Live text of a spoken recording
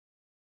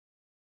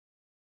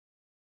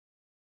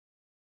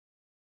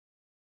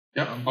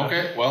Yeah.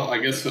 Okay. Well, I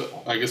guess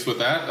with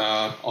that,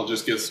 I'll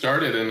just get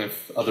started, and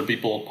if other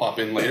people pop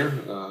in later,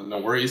 no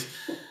worries.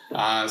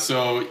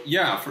 So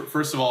yeah,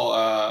 first of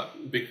all,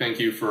 big thank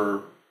you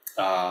for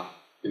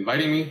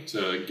inviting me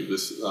to give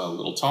this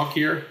little talk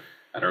here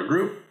at our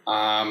group.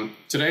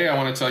 Today, I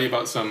want to tell you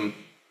about some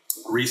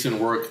recent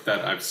work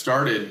that I've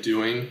started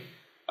doing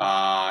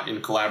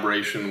in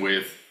collaboration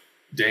with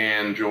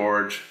Dan,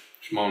 George,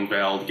 Shimon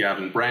Veld,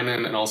 Gavin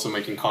Brennan, and also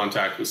making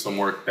contact with some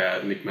work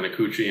that Nick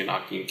Menacucci and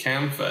Akin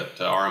Kempf at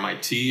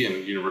RMIT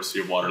and University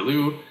of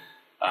Waterloo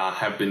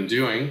have been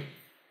doing.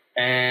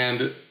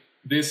 And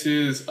this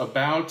is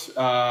about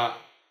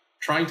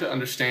trying to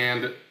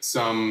understand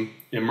some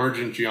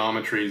emergent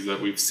geometries that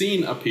we've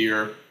seen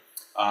appear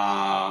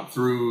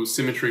through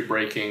symmetry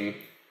breaking,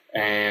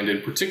 and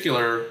in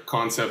particular,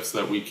 concepts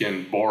that we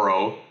can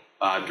borrow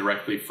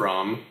directly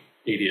from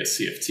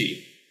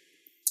ADS-CFT.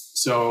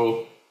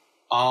 So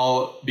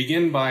I'll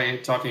begin by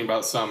talking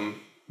about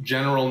some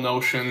general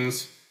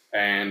notions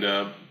and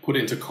put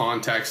into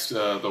context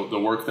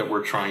the work that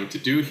we're trying to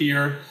do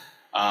here.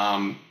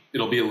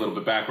 It'll be a little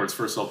bit backwards.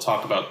 First, I'll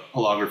talk about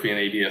holography and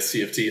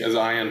ADS-CFT as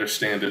I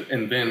understand it,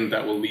 and then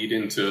that will lead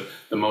into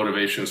the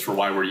motivations for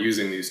why we're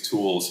using these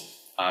tools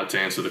to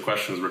answer the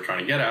questions we're trying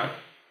to get at.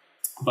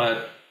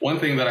 But one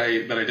thing that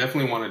I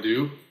definitely want to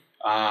do,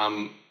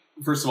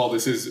 first of all,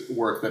 this is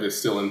work that is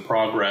still in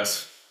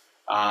progress.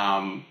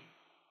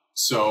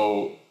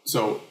 So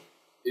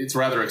it's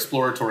rather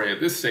exploratory at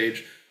this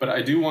stage, but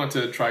I do want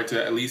to try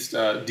to at least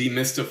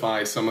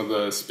demystify some of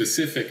the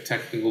specific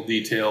technical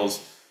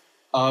details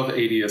of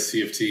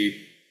ADS-CFT,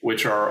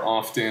 which are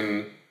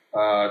often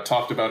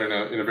talked about in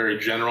a very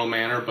general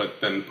manner,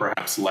 but then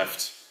perhaps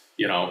left,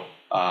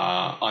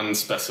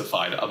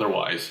 unspecified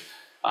otherwise.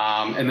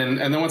 And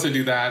then once I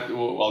do that,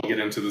 I'll get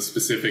into the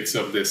specifics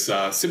of this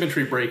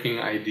symmetry breaking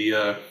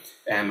idea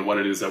and what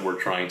it is that we're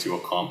trying to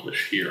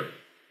accomplish here.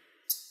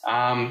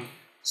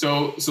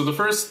 So the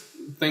first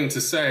thing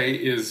to say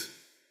is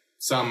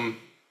some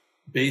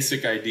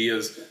basic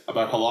ideas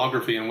about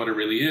holography and what it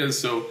really is.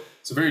 So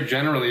very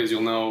generally, as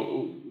you'll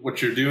know,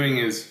 what you're doing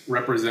is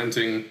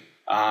representing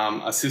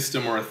a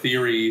system or a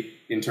theory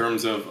in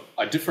terms of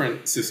a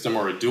different system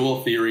or a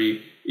dual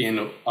theory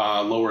in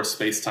a lower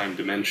space-time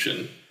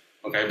dimension.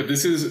 Okay, but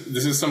this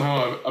is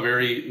somehow a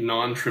very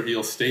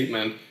non-trivial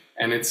statement,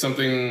 and it's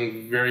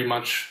something very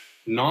much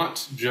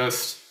not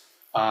just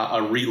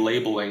a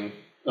relabeling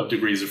of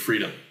degrees of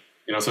freedom.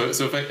 So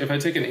if I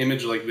take an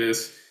image like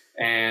this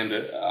and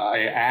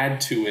I add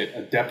to it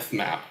a depth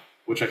map,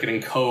 which I can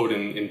encode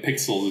in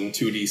pixels in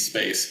 2D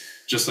space,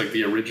 just like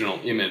the original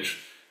image,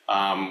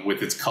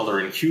 with its color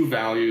and hue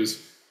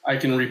values, I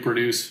can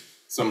reproduce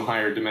some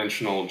higher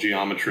dimensional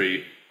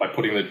geometry by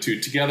putting the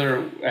two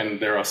together, and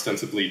they're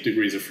ostensibly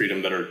degrees of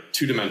freedom that are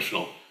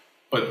two-dimensional.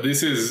 But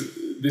this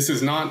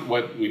is not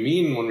what we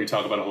mean when we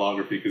talk about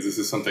holography, because this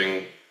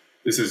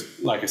is,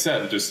 like I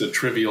said, just a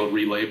trivial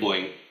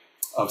relabeling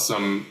of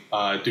some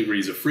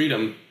degrees of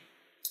freedom.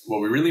 What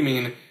we really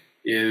mean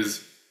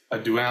is a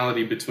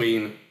duality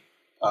between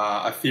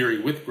a theory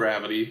with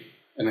gravity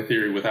and a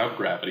theory without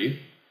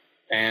gravity.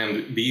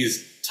 And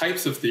these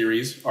types of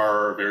theories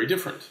are very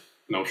different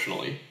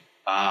notionally.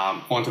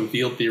 Quantum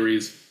field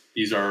theories,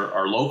 these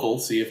are local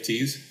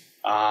CFTs,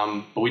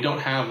 but we don't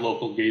have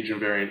local gauge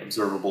invariant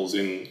observables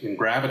in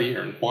gravity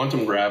or in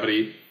quantum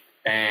gravity.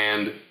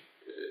 And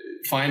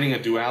finding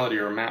a duality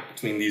or a map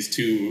between these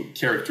two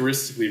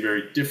characteristically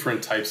very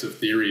different types of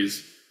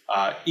theories,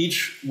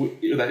 each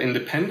that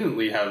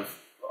independently have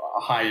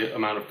a high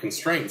amount of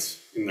constraints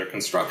in their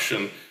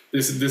construction,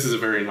 this is a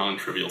very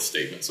non-trivial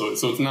statement. So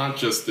it's not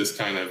just this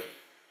kind of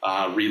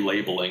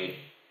relabeling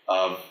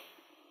of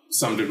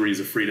some degrees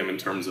of freedom in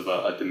terms of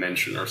a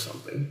dimension or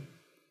something.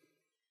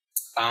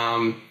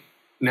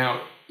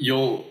 Now,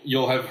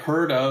 you'll have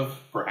heard of,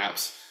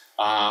 perhaps,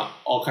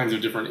 all kinds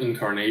of different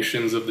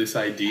incarnations of this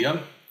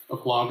idea of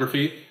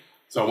holography.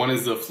 So one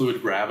is the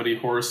fluid gravity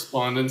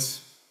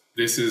correspondence.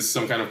 This is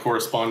some kind of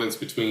correspondence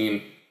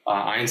between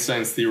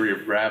Einstein's theory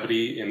of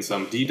gravity in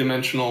some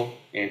d-dimensional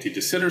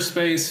anti-de Sitter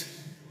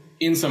space.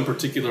 In some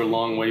particular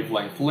long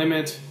wavelength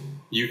limit,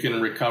 you can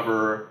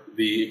recover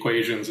the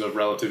equations of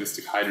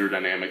relativistic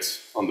hydrodynamics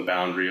on the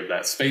boundary of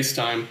that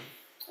space-time,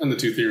 and the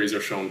two theories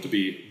are shown to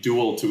be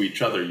dual to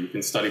each other. You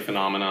can study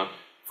phenomena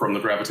from the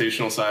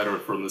gravitational side or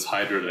from this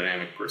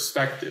hydrodynamic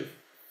perspective.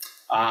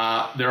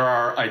 There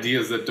are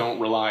ideas that don't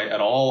rely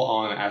at all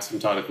on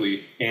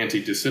asymptotically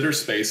anti-de Sitter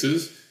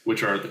spaces,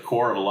 which are at the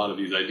core of a lot of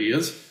these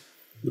ideas.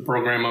 The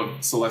program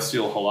of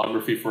celestial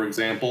holography, for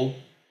example,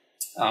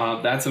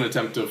 that's an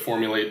attempt to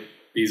formulate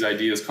these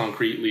ideas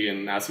concretely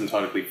in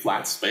asymptotically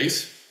flat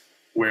space,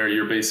 where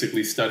you're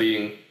basically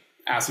studying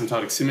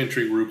asymptotic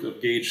symmetry group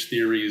of gauge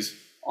theories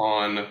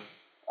on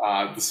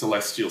the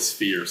celestial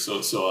sphere. So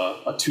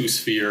a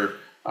two-sphere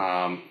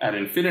at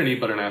infinity,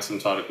 but an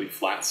asymptotically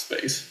flat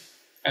space.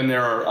 And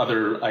there are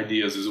other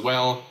ideas as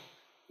well,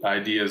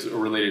 ideas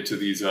related to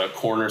these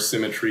corner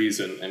symmetries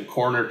and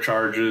corner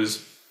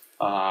charges,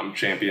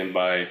 championed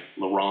by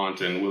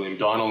Laurent and William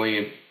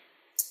Donnelly.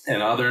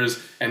 and others,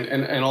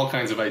 and all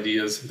kinds of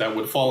ideas that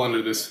would fall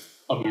under this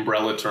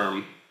umbrella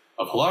term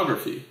of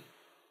holography.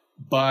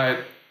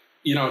 But,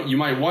 you know, you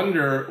might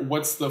wonder,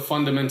 what's the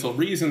fundamental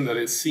reason that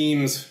it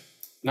seems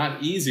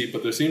not easy,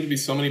 but there seem to be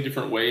so many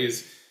different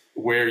ways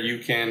where you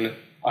can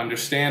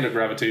understand a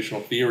gravitational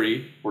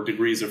theory or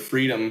degrees of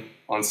freedom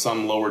on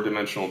some lower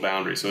dimensional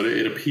boundary. So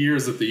it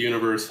appears that the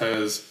universe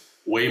has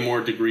way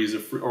more degrees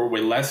of, or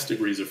way less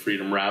degrees of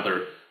freedom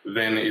rather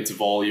than its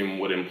volume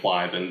would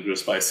imply, than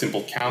just by a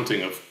simple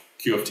counting of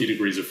QFT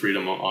degrees of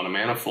freedom on a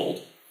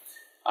manifold.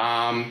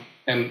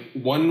 And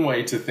one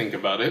way to think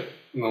about it,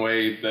 in the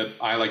way that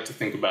I like to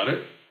think about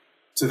it,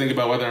 to think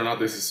about whether or not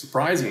this is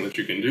surprising that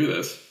you can do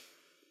this,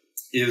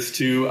 is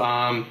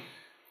to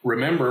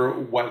remember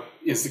what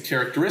is the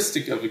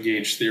characteristic of a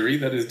gauge theory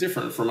that is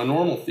different from a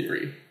normal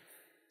theory.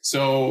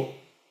 So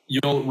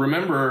you'll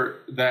remember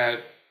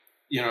that,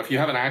 you know, if you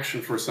have an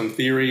action for some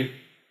theory,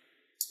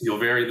 you'll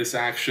vary this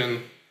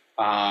action,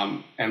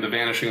 and the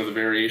vanishing of the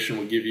variation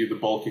will give you the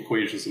bulk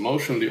equations of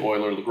motion, the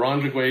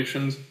Euler-Lagrange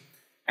equations,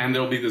 and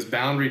there'll be this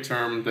boundary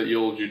term that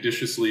you'll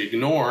judiciously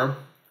ignore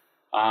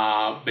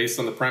based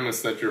on the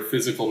premise that your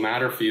physical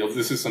matter fields,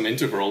 this is some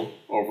integral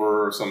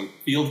over some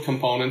field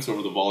components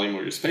over the volume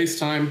of your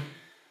spacetime.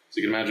 So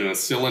you can imagine a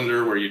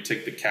cylinder where you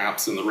take the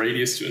caps and the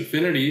radius to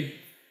infinity,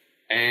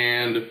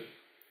 and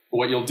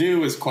what you'll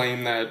do is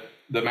claim that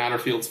the matter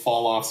fields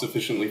fall off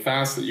sufficiently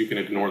fast that you can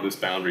ignore this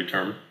boundary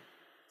term,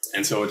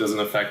 and so it doesn't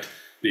affect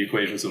the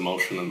equations of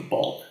motion and the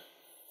bulk.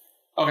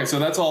 Okay, so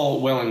that's all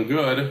well and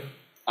good.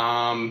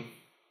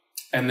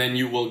 And then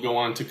you will go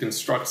on to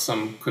construct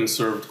some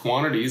conserved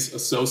quantities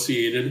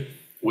associated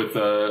with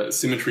the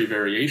symmetry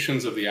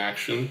variations of the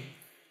action.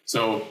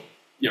 So,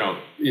 you know,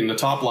 in the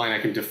top line, I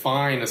can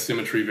define a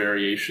symmetry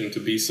variation to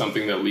be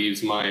something that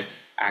leaves my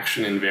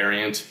action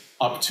invariant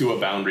up to a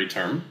boundary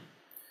term.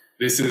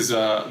 This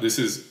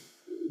is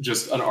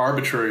just an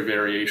arbitrary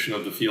variation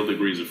of the field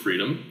degrees of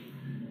freedom.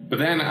 But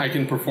then I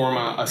can perform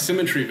a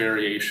symmetry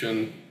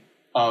variation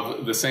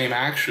of the same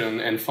action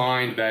and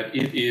find that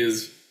it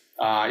is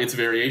its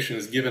variation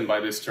is given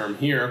by this term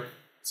here.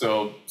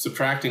 So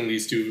subtracting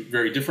these two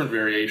very different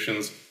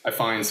variations, I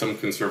find some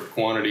conserved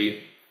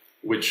quantity,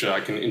 which I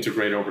can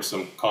integrate over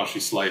some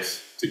Cauchy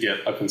slice to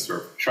get a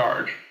conserved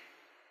charge.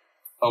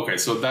 Okay,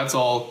 so that's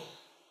all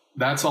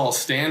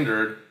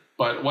standard,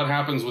 but what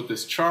happens with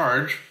this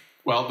charge?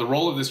 Well, the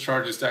role of this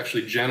charge is to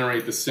actually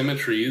generate the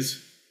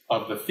symmetries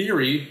of the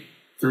theory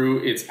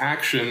through its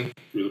action,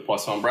 through the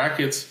Poisson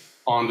brackets,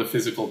 on the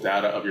physical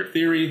data of your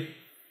theory.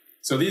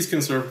 So these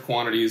conserved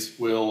quantities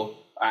will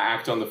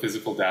act on the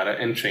physical data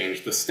and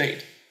change the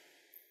state.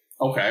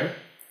 Okay,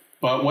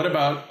 but what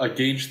about a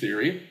gauge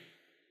theory?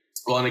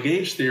 Well, in a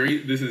gauge theory,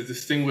 this is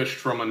distinguished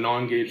from a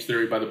non-gauge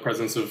theory by the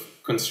presence of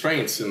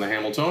constraints in the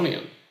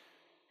Hamiltonian.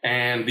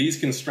 And these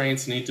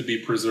constraints need to be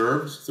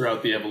preserved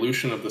throughout the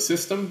evolution of the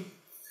system.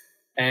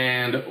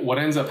 And what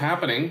ends up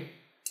happening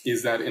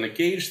is that in a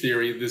gauge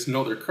theory, this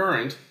Noether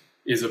current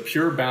is a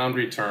pure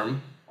boundary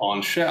term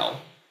on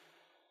shell.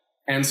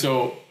 And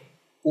so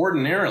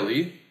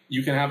ordinarily,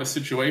 you can have a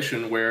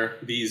situation where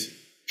these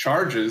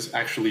charges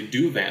actually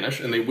do vanish,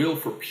 and they will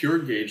for pure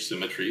gauge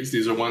symmetries.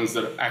 These are ones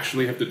that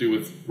actually have to do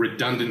with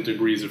redundant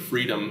degrees of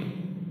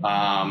freedom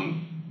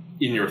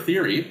in your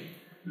theory.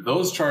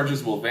 Those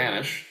charges will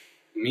vanish,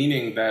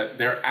 meaning that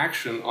their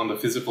action on the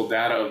physical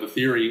data of the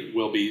theory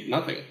will be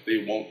nothing.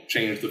 They won't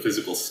change the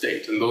physical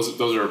state, and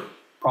those are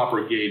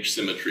proper gauge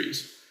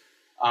symmetries.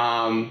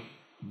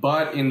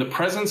 But in the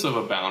presence of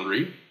a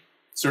boundary,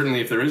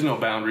 certainly if there is no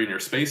boundary in your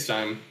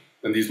spacetime,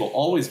 then these will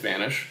always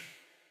vanish.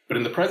 But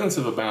in the presence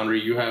of a boundary,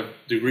 you have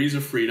degrees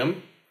of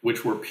freedom,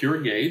 which were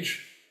pure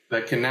gauge,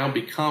 that can now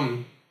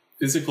become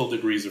physical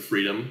degrees of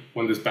freedom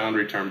when this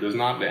boundary term does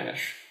not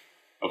vanish.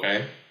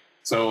 Okay?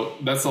 So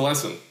that's the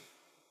lesson.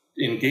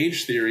 In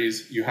gauge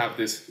theories, you have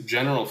this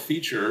general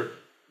feature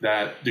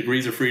that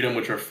degrees of freedom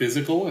which are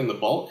physical in the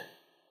bulk,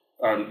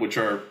 which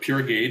are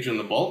pure gauge in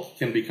the bulk,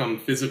 can become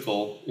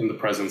physical in the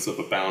presence of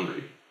a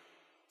boundary.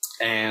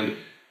 And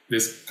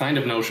this kind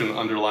of notion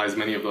underlies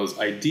many of those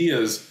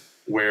ideas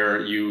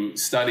where you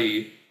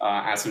study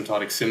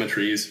asymptotic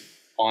symmetries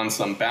on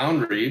some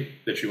boundary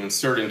that you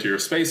insert into your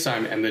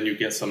spacetime, and then you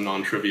get some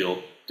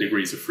non-trivial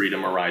degrees of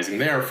freedom arising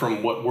there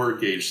from what were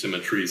gauge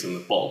symmetries in the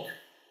bulk.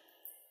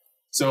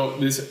 So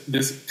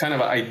this kind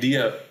of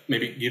idea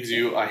maybe gives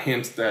you a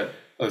hint that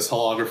this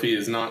holography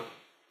is not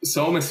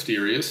so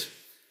mysterious.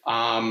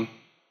 And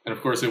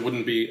of course, it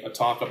wouldn't be a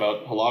talk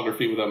about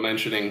holography without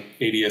mentioning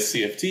ADS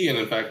CFT. And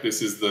in fact,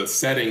 this is the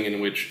setting in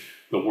which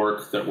the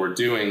work that we're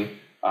doing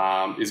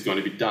is going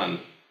to be done.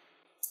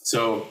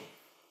 So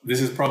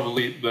this is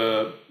probably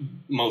the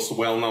most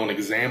well-known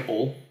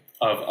example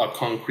of a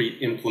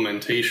concrete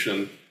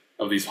implementation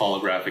of these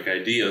holographic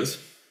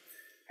ideas.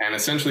 And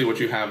essentially what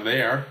you have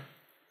there,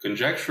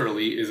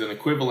 conjecturally, is an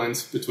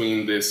equivalence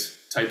between this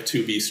type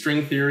 2b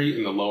string theory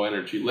in the low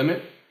energy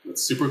limit with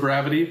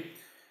supergravity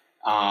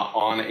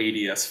on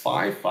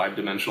ADS5,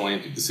 five-dimensional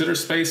anti-de Sitter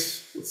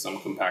space with some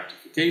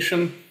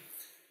compactification,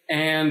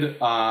 and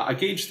a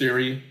gauge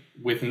theory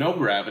with no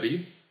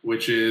gravity,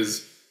 which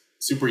is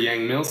super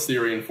Yang-Mills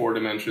theory in 4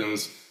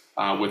 dimensions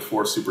with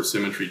 4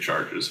 supersymmetry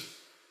charges.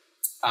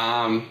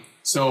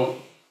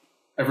 So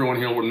everyone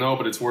here will know,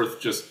 but it's worth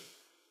just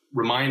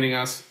reminding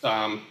us,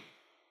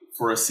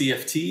 for a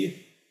CFT,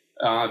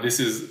 this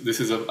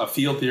is a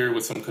field theory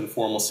with some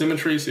conformal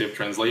symmetry. So you have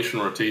translation,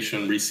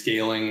 rotation,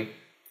 rescaling,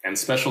 and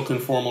special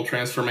conformal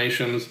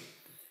transformations.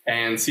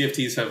 And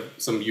CFTs have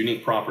some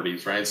unique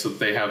properties, right? So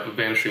they have a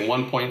vanishing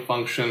 1-point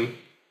function.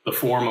 The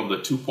form of the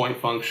 2-point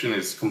function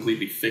is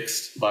completely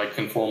fixed by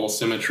conformal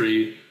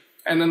symmetry.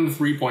 And then the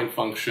 3-point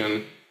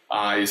function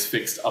is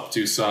fixed up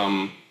to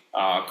some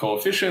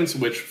coefficients,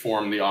 which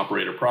form the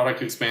operator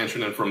product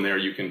expansion. And from there,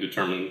 you can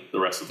determine the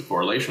rest of the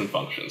correlation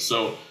functions.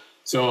 So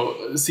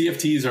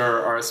CFTs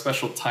are a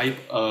special type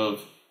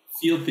of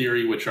field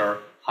theory, which are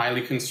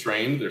highly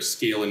constrained. They're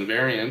scale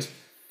invariant.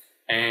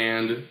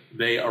 And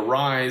they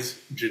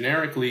arise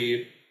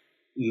generically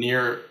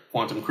near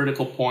quantum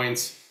critical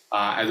points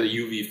as a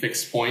UV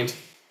fixed point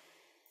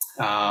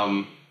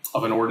of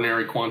an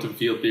ordinary quantum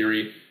field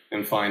theory,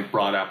 and find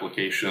broad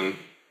application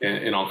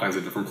in all kinds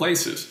of different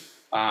places.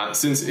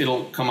 Since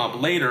it'll come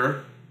up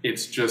later,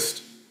 it's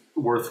just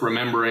worth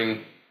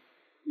remembering,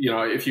 you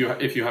know, if you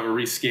have a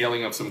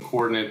rescaling of some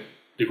coordinate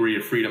degree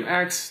of freedom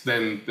x,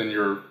 then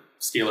your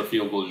scalar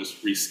field will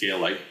just rescale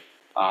like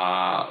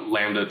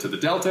lambda to the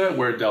delta,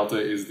 where delta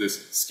is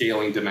this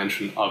scaling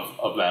dimension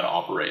of that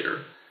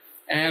operator.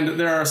 And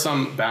there are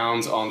some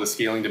bounds on the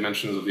scaling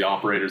dimensions of the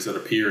operators that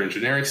appear in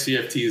generic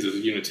CFTs. There's a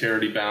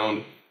unitarity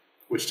bound,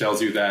 which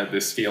tells you that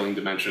this scaling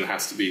dimension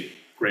has to be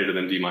greater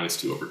than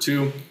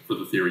d-2/2 for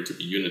the theory to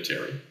be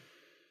unitary.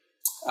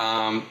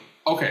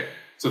 Okay,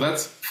 so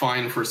that's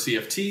fine for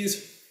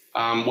CFTs.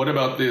 What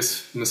about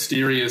this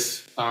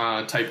mysterious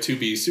type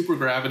 2b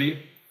supergravity?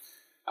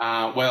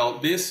 Well,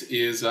 this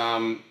is,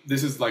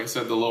 like I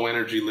said, the low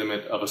energy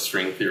limit of a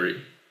string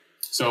theory.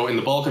 So in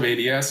the bulk of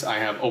ADS, I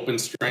have open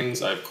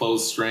strings, I have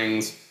closed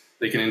strings.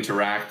 They can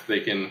interact, they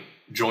can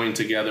join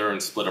together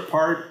and split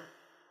apart.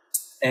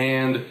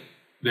 And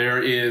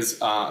there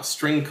is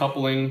string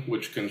coupling,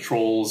 which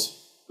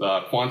controls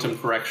the quantum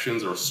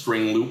corrections or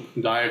string loop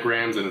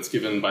diagrams, and it's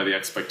given by the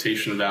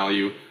expectation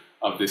value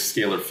of this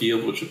scalar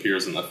field, which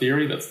appears in the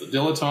theory. That's the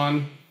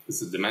dilaton.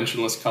 This is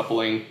dimensionless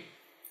coupling.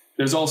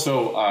 There's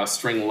also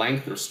string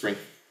length or string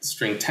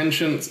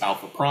tension. It's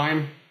alpha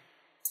prime.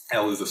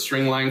 L is the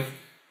string length,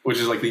 which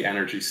is like the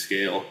energy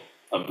scale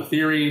of the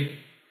theory.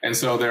 And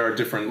so there are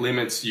different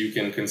limits you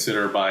can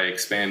consider by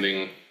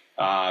expanding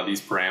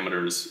these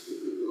parameters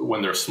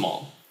when they're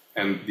small.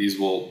 And these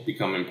will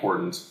become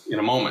important in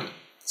a moment.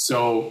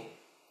 So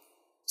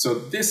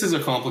this is a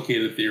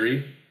complicated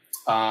theory.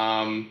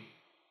 But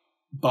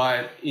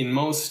in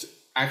most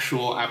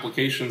actual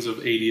applications of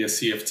ADS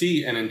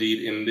CFT, and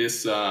indeed in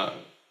this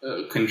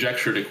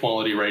conjectured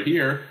equality right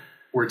here,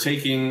 we're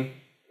taking,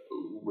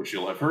 which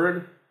you'll have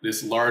heard,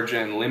 this large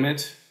N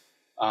limit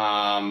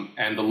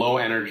and the low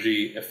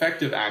energy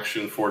effective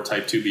action for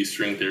type 2b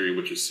string theory,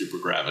 which is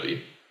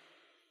supergravity.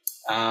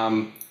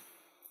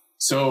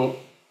 So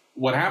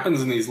what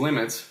happens in these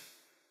limits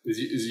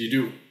is you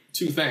do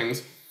two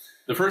things.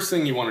 The first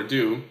thing you want to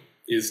do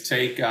is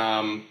take,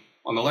 on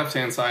the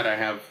left-hand side, I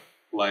have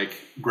like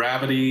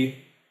gravity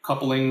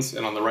couplings,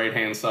 and on the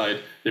right-hand side,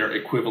 they're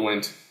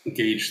equivalent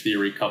gauge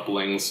theory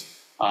couplings.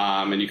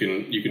 And you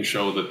can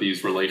show that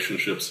these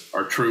relationships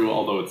are true,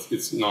 although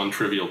it's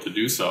non-trivial to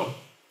do so.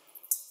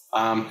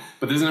 But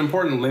there's an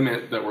important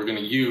limit that we're going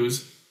to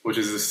use, which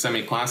is the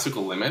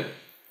semi-classical limit.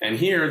 And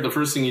here, the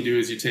first thing you do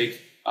is you take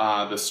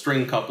the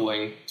string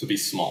coupling to be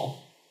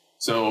small.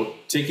 So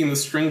taking the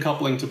string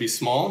coupling to be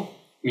small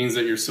means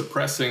that you're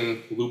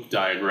suppressing loop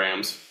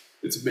diagrams.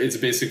 It's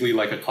basically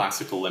like a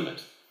classical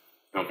limit.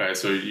 Okay,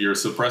 so you're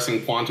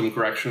suppressing quantum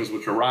corrections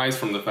which arise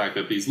from the fact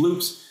that these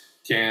loops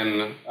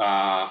can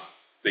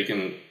they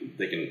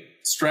can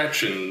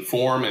stretch and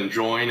form and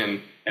join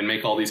and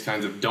make all these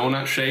kinds of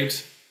donut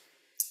shapes.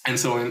 And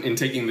so in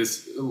taking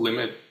this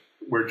limit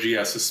where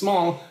GS is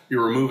small,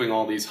 you're removing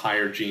all these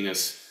higher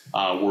genus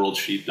world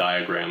sheet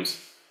diagrams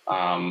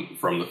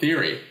from the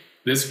theory.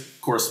 This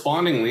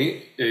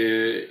correspondingly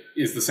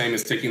is the same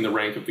as taking the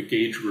rank of the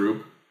gauge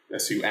group,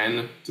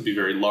 SUN, to be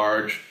very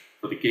large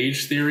for the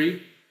gauge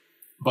theory.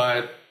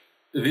 But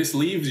this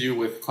leaves you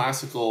with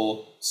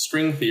classical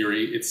string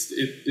theory.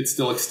 It's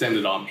still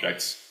extended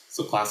objects,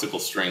 so classical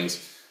strings.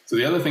 So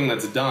the other thing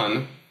that's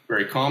done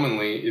very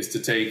commonly is to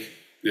take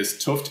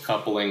this Tuft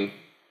coupling,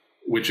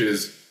 which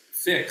is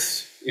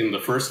fixed in the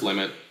first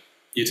limit.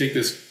 You take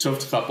this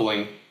Tuft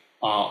coupling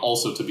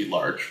also to be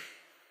large.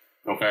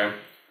 Okay?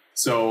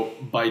 So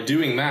by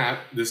doing that,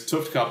 this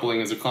Tuft coupling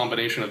is a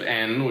combination of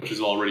N, which is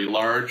already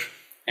large,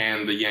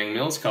 and the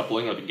Yang-Mills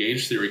coupling, or the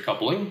gauge theory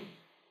coupling.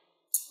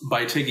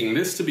 By taking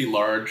this to be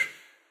large,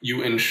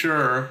 you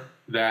ensure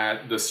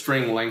that the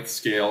string length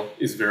scale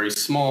is very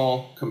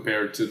small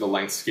compared to the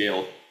length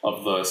scale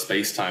of the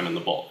space-time in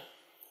the bulk.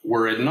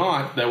 Were it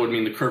not, that would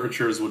mean the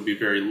curvatures would be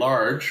very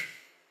large,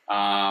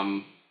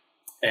 but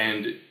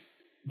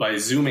by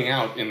zooming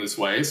out in this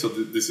way, so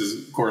this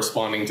is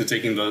corresponding to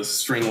taking the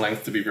string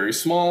length to be very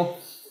small,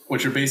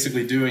 what you're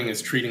basically doing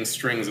is treating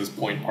strings as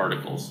point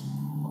particles.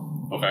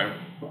 Okay?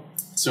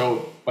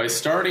 So by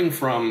starting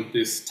from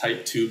this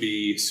type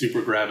 2b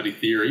supergravity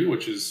theory,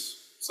 which is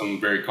some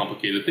very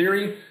complicated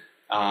theory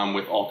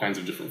with all kinds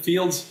of different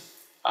fields,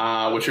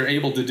 what you're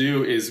able to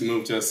do is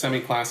move to a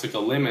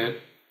semi-classical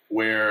limit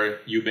where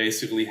you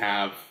basically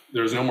have,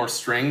 there's no more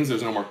strings,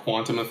 there's no more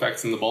quantum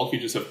effects in the bulk, you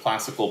just have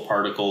classical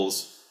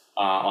particles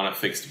on a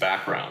fixed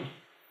background.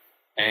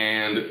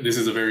 And this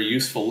is a very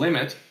useful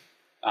limit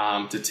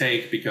to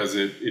take because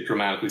it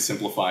dramatically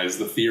simplifies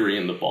the theory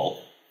in the bulk.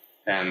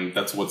 And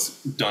that's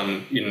what's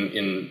done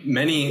in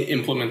many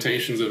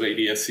implementations of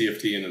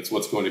ADS-CFT, and it's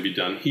what's going to be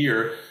done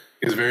here,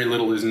 because very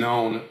little is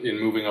known in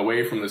moving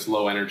away from this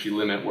low energy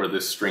limit where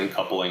this string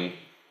coupling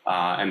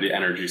and the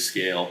energy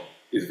scale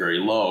is very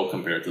low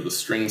compared to the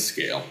string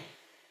scale.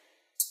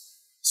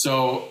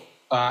 So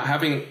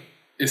having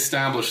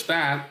established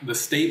that, the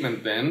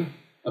statement then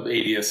of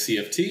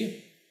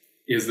ADS-CFT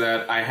is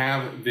that I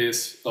have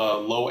this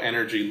low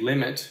energy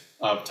limit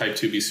of type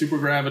 2b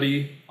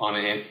supergravity on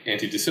an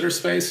anti-de Sitter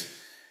space,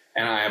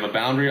 and I have a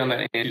boundary on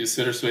that anti-de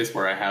Sitter space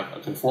where I have a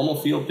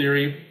conformal field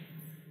theory,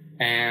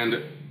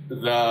 and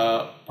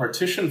the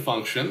partition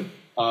function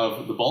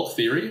of the bulk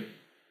theory,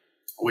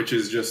 which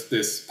is just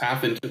this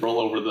path integral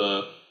over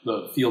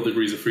the field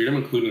degrees of freedom,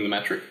 including the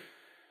metric,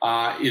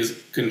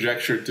 is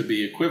conjectured to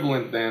be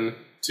equivalent then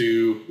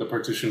to the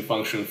partition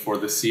function for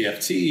the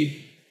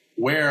CFT,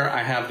 where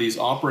I have these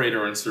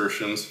operator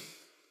insertions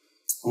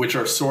which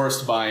are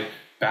sourced by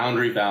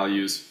boundary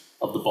values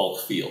of the bulk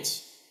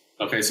fields.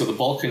 Okay, so the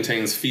bulk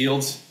contains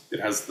fields, it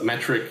has the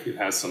metric, it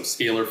has some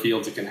scalar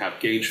fields, it can have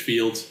gauge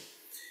fields,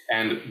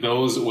 and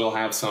those will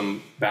have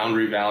some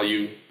boundary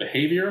value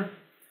behavior,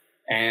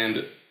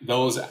 and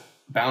those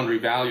boundary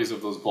values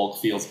of those bulk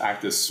fields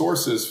act as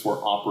sources for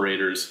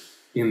operators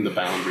in the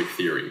boundary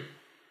theory.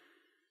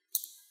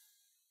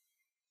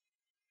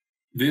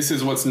 This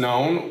is what's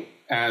known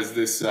as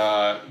this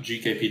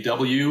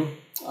GKPW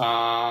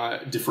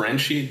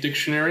differentiate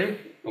dictionary,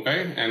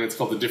 okay? And it's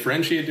called the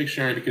differentiate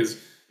dictionary because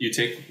you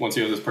take, once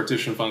you have this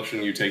partition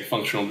function, you take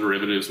functional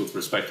derivatives with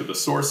respect to the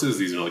sources.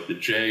 These are like the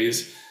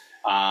J's,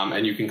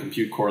 and you can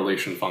compute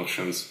correlation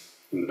functions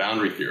in the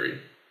boundary theory.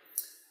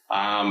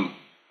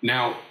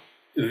 Now,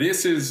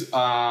 this is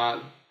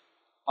a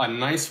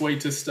nice way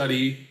to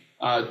study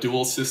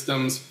dual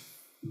systems,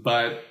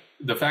 but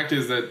the fact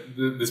is that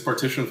this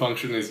partition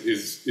function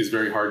is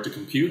very hard to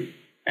compute.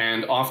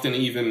 And often,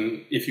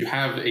 even if you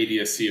have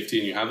ADS-CFT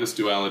and you have this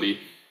duality,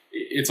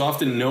 it's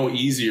often no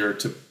easier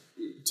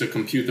to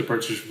compute the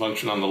partition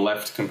function on the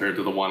left compared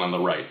to the one on the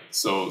right.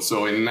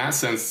 So in that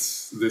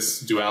sense, this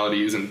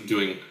duality isn't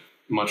doing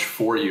much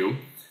for you.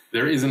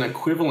 There is an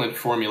equivalent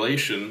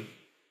formulation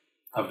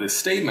of this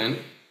statement,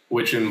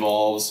 which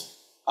involves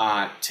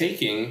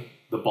taking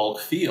the bulk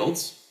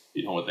fields,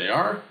 you know what they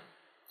are,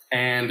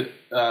 and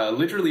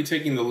literally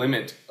taking the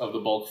limit of the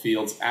bulk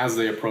fields as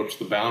they approach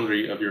the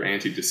boundary of your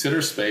anti-de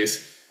Sitter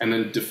space, and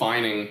then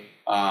defining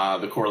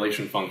the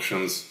correlation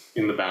functions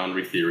in the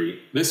boundary theory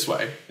this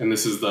way. And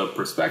this is the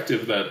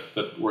perspective that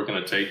we're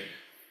going to take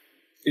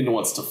into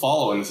what's to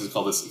follow, and this is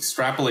called this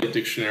extrapolate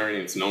dictionary,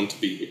 and it's known to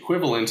be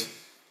equivalent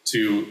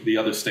to the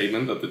other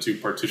statement that the two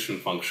partition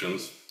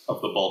functions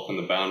of the bulk and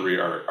the boundary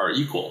are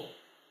equal.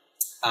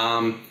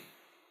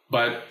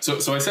 But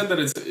so I said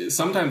that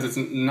sometimes it's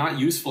not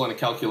useful in a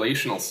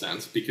calculational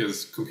sense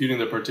because computing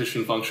the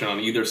partition function on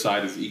either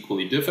side is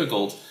equally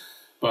difficult.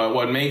 But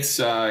what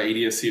makes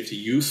ADS-CFT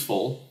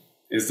useful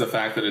is the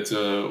fact that it's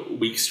a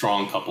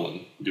weak-strong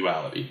coupling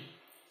duality.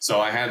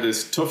 So I had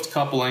this Tuft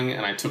coupling,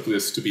 and I took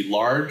this to be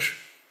large.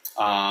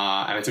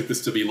 And I took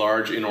this to be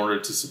large in order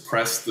to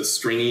suppress the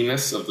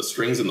stringiness of the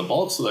strings in the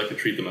bulk so that I could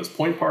treat them as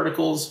point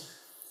particles.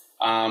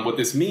 What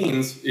this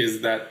means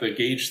is that the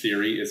gauge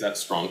theory is at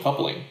strong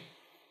coupling.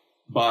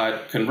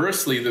 But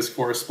conversely, this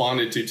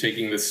corresponded to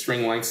taking the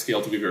string length scale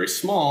to be very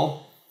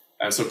small.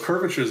 And so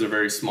curvatures are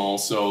very small,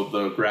 so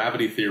the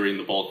gravity theory in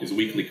the bulk is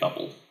weakly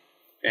coupled.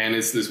 And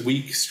it's this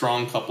weak,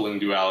 strong coupling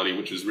duality,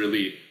 which is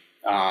really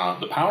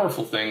the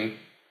powerful thing,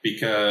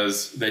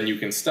 because then you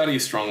can study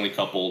strongly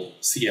coupled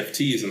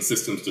CFTs and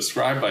systems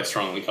described by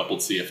strongly coupled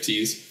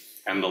CFTs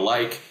and the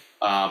like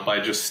by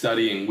just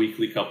studying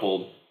weakly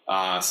coupled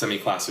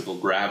semi-classical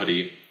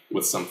gravity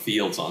with some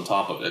fields on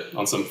top of it,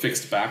 on some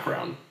fixed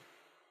background.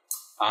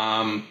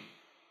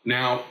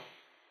 Now,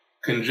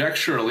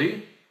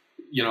 conjecturally,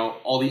 you know,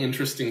 all the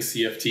interesting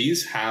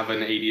CFTs have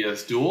an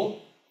ADS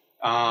dual,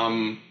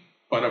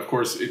 but of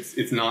course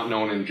it's not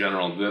known in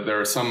general. There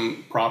are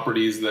some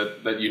properties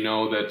that you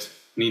know that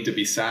need to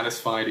be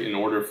satisfied in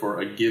order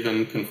for a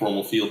given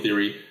conformal field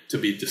theory to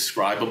be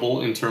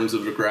describable in terms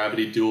of a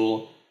gravity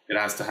dual. It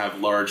has to have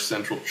large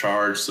central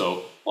charge,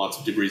 so lots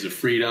of degrees of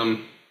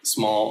freedom,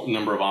 small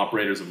number of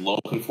operators of low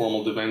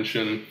conformal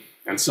dimension,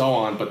 and so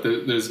on. But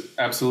there's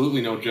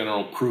absolutely no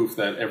general proof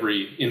that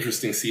every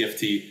interesting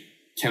CFT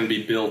can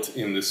be built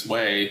in this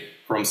way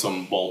from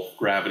some bulk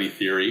gravity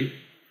theory.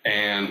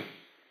 And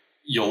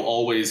you'll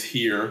always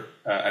hear,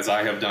 as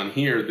I have done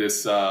here,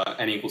 this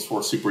n equals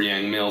 4 super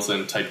Yang Mills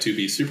and type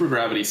 2b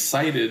supergravity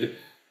cited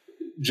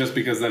just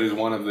because that is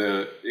one of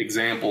the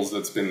examples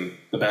that's been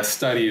the best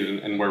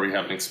studied and where we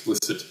have an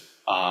explicit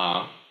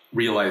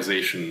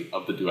realization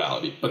of the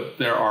duality. But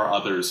there are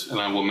others, and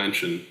I will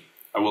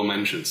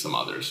mention some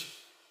others.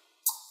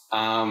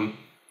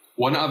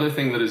 One other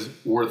thing that is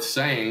worth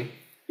saying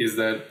is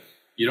that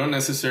you don't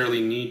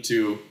necessarily need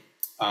to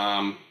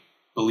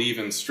believe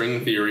in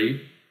string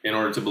theory in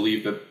order to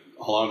believe that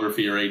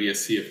holography or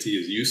ADS CFT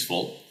is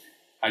useful.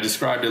 I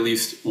described at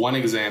least one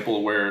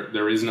example where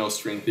there is no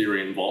string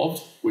theory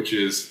involved, which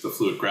is the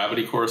fluid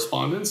gravity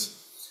correspondence.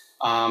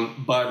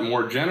 But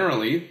more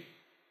generally,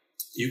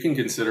 you can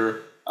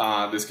consider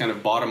this kind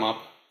of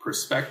bottom-up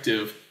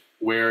perspective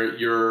where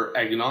you're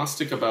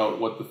agnostic about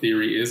what the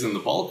theory is in the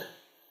bulk.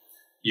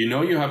 You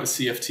know you have a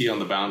CFT on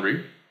the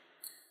boundary,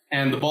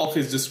 and the bulk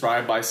is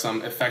described by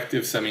some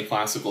effective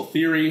semi-classical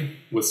theory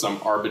with some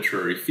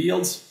arbitrary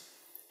fields.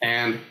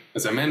 And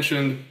as I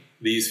mentioned,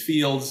 these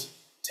fields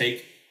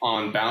take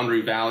on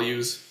boundary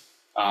values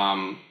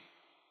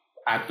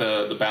at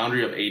the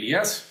boundary of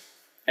ADS,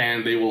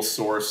 and they will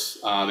source,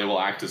 they will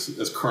act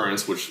as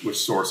currents which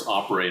source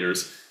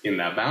operators in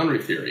that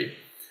boundary theory.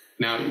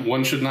 Now,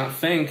 one should not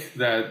think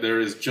that there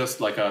is just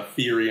like a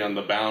theory on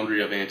the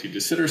boundary of anti-de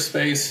Sitter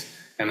space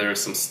and there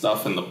is some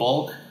stuff in the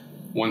bulk.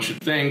 One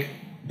should think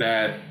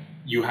that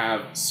you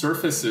have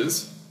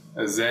surfaces.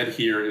 Z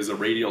here is a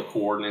radial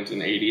coordinate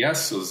in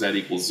ADS, so Z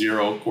equals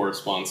 0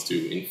 corresponds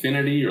to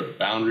infinity or the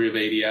boundary of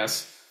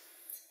ADS.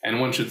 And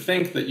one should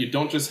think that you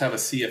don't just have a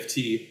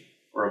CFT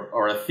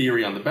or a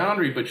theory on the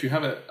boundary, but you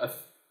have a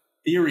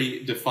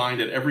theory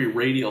defined at every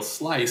radial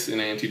slice in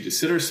anti-de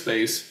Sitter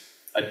space,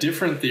 a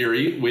different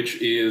theory,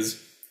 which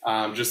is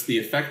just the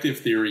effective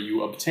theory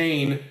you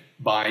obtain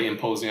by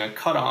imposing a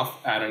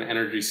cutoff at an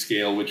energy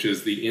scale, which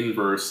is the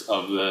inverse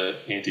of the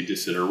anti-de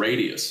Sitter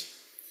radius.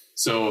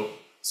 So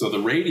the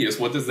radius,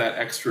 what does that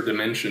extra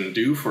dimension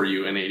do for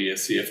you in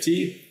ADS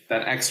CFT?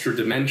 That extra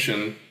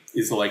dimension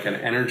is like an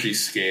energy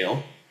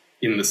scale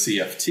in the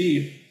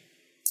CFT.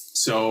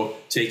 So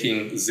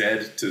taking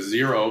Z to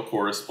 0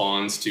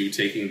 corresponds to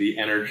taking the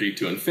energy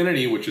to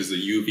infinity, which is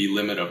the UV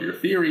limit of your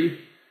theory.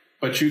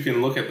 But you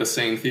can look at the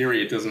same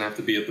theory. It doesn't have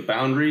to be at the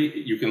boundary.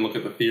 You can look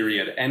at the theory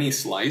at any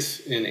slice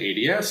in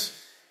ADS,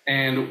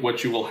 and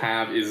what you will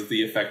have is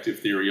the effective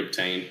theory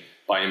obtained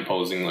by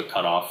imposing the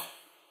cutoff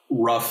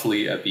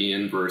roughly at the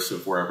inverse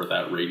of wherever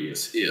that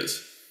radius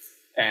is.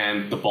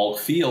 And the bulk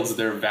fields,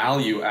 their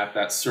value at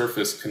that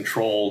surface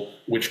control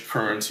which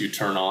currents you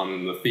turn on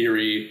in the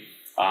theory,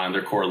 and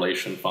their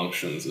correlation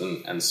functions,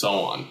 and so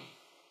on.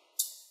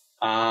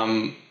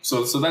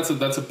 So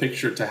that's a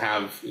picture to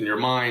have in your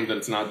mind, that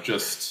it's not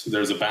just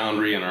there's a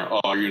boundary and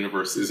our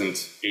universe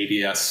isn't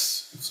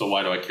ADS, so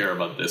why do I care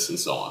about this, and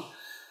so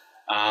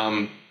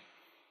on.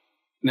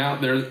 Now,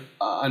 there's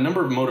a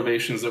number of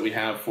motivations that we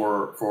have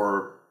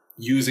for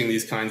using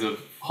these kinds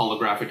of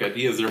holographic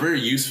ideas. They're very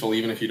useful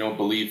even if you don't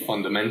believe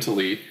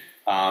fundamentally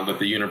that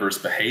the universe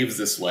behaves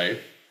this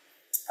way.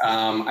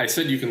 I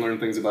said you can learn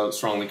things about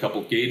strongly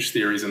coupled gauge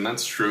theories, and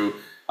that's true.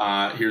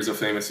 Here's a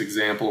famous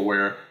example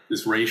where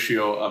this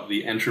ratio of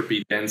the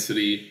entropy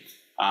density,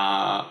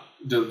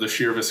 the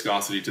shear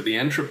viscosity to the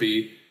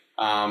entropy,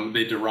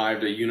 they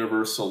derived a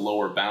universal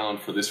lower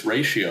bound for this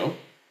ratio,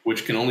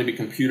 which can only be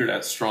computed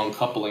at strong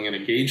coupling in a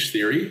gauge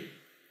theory.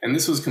 And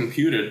this was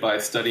computed by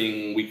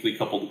studying weakly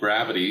coupled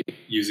gravity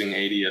using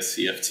ADS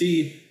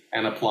CFT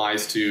and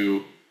applies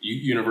to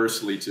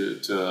universally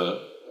to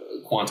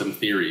quantum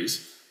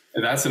theories.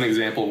 And that's an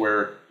example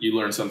where you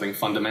learn something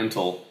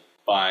fundamental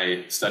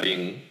by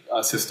studying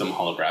a system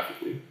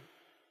holographically.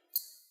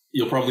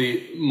 You'll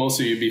probably, most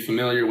of you, be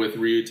familiar with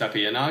Ryu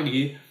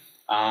Takayanagi.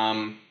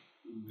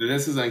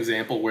 This is an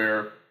example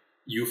where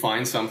you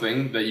find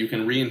something that you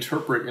can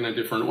reinterpret in a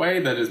different way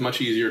that is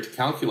much easier to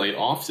calculate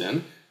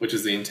often, which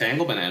is the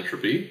entanglement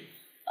entropy.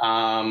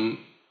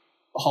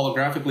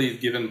 Holographically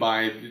given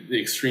by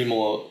the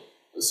extremal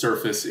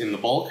surface in the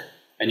bulk,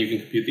 and you can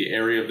compute the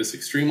area of this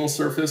extremal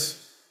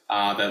surface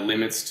that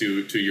limits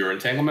to your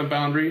entanglement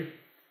boundary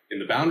in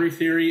the boundary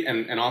theory,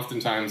 and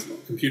oftentimes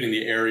computing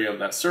the area of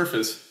that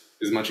surface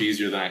is much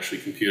easier than actually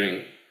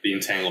computing the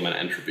entanglement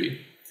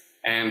entropy.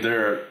 And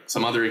there are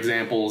some other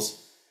examples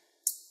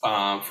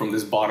from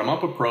this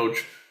bottom-up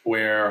approach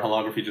where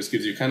holography just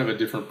gives you kind of a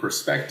different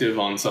perspective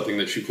on something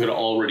that you could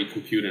already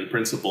compute in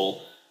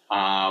principle.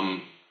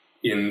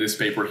 In this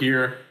paper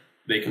here,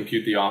 they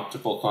compute the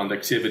optical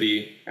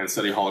conductivity and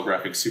study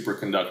holographic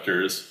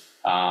superconductors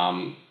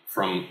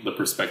from the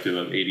perspective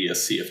of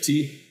ADS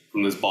CFT,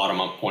 from this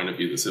bottom-up point of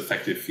view, this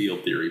effective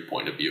field theory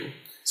point of view.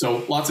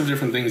 So lots of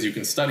different things you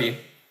can study.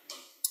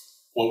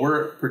 What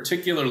we're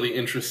particularly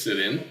interested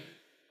in,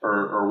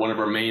 or one of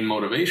our main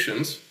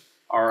motivations,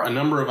 are a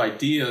number of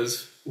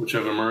ideas which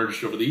have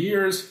emerged over the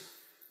years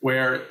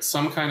where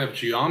some kind of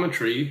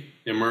geometry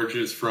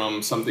emerges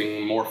from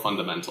something more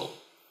fundamental.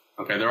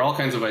 Okay, there are all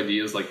kinds of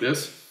ideas like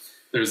this.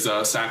 There's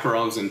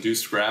Sakharov's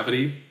induced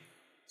gravity.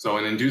 So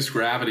in induced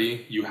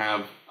gravity, you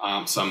have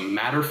some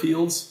matter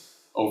fields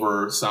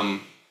over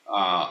some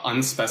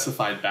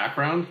unspecified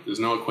background. There's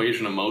no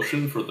equation of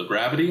motion for the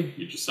gravity.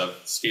 You just have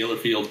scalar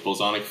fields,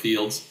 bosonic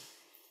fields.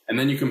 And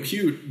then you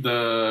compute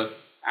the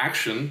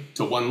action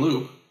to one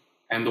loop,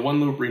 and the one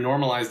loop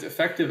renormalized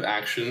effective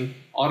action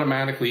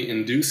automatically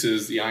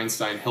induces the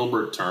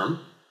Einstein-Hilbert term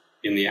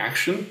in the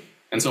action.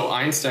 And so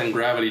Einstein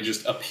gravity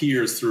just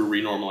appears through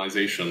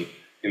renormalization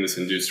in this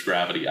induced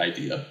gravity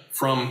idea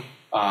from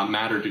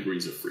matter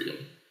degrees of freedom.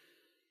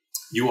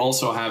 You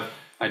also have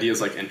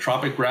ideas like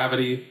entropic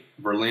gravity,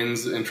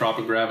 Berlin's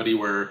entropic gravity,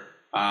 where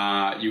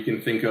you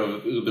can think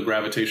of the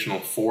gravitational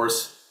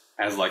force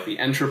as like the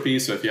entropy.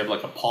 So if you have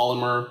like a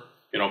polymer,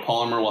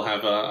 polymer will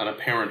have an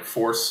apparent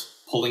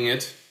force pulling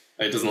it.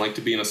 It doesn't like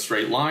to be in a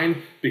straight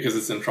line because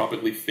it's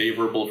entropically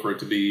favorable for it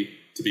to be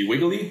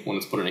wiggly when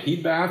it's put in a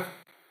heat bath.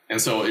 And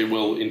so it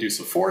will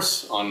induce a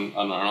force on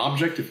an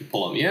object if you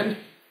pull on the end.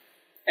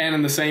 And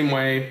in the same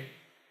way,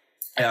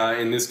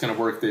 in this kind of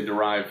work, they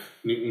derive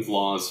Newton's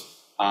laws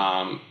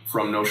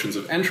from notions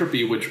of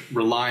entropy, which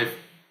rely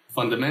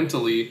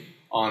fundamentally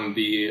on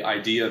the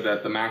idea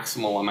that the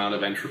maximal amount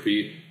of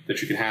entropy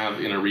that you can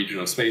have in a region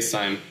of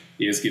spacetime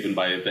is given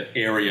by the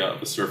area of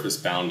the surface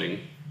bounding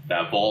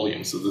that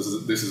volume. So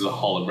this is a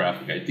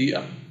holographic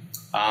idea.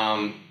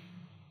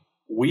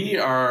 We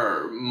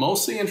are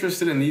mostly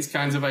interested in these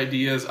kinds of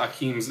ideas.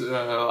 Akim's,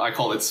 I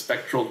call it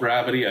spectral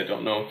gravity. I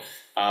don't know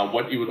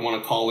what you would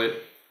want to call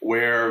it,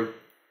 where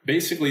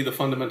basically the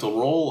fundamental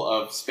role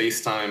of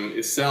spacetime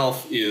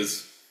itself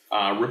is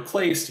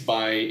replaced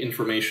by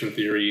information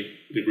theory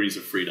degrees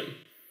of freedom.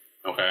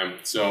 Okay,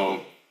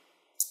 so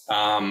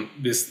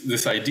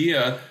this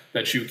idea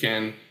that you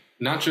can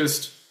not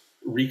just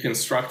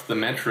reconstruct the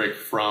metric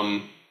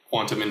from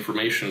quantum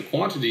information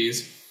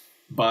quantities,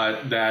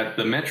 but that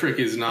the metric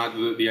is not,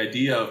 the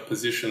idea of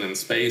position in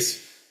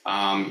space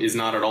is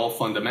not at all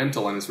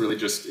fundamental, and it's really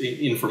just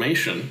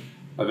information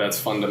that's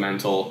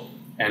fundamental,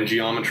 and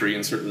geometry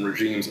in certain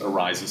regimes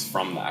arises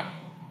from that.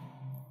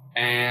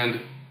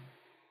 And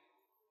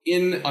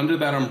under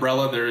that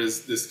umbrella, there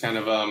is this kind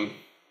of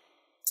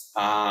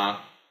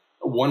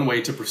one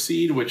way to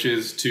proceed, which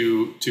is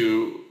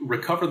to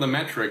recover the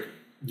metric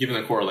given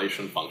a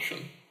correlation function.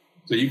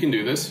 So you can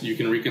do this. You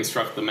can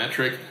reconstruct the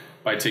metric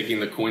by taking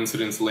the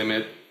coincidence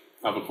limit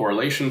of a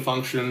correlation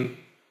function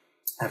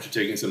after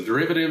taking some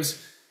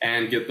derivatives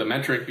and get the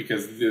metric,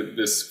 because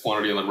this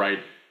quantity on the right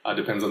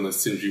depends on the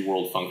Sinji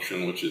world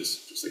function, which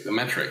is just like the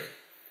metric.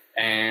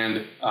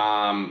 And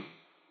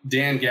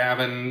Dan,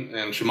 Gavin,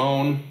 and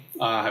Shimon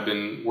have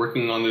been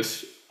working on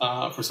this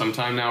for some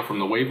time now from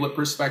the wavelet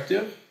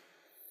perspective.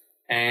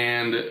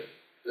 And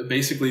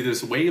basically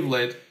this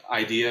wavelet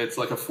idea, it's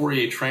like a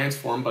Fourier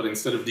transform, but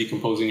instead of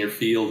decomposing your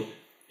field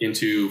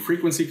into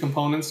frequency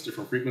components,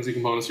 different frequency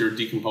components, you're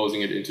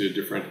decomposing it into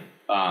different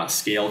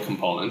scale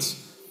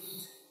components.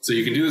 So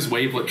you can do this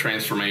wavelet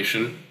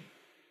transformation,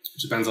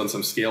 which depends on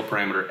some scale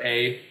parameter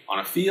A on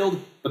a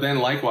field, but then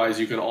likewise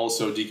you can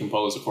also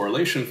decompose a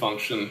correlation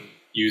function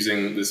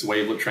using this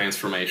wavelet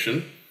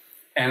transformation.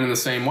 And in the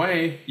same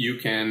way, you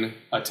can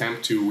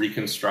attempt to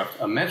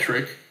reconstruct a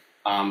metric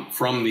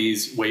from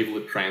these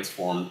wavelet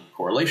transformed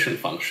correlation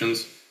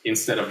functions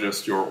instead of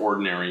just your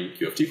ordinary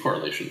QFT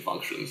correlation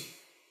functions.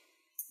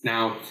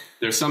 Now,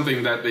 there's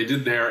something that they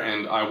did there,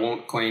 and I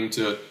won't claim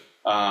to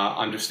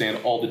understand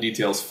all the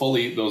details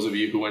fully. Those of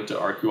you who went to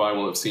RQI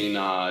will have seen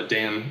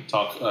Dan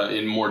talk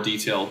in more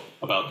detail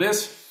about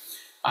this.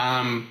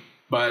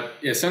 But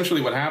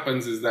essentially what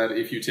happens is that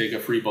if you take a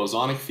free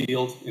bosonic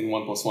field in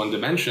 1+1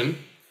 dimension,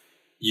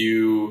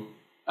 you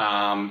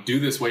do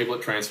this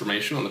wavelet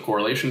transformation on the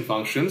correlation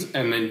functions,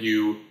 and then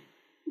you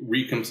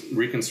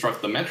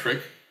reconstruct the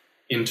metric,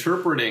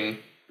 interpreting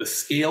the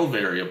scale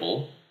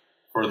variable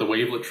for the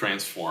wavelet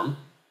transform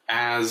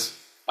as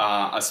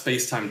a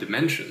space-time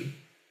dimension.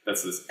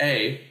 That's this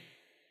A.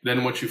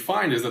 Then what you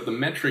find is that the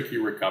metric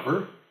you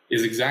recover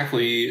is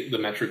exactly the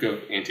metric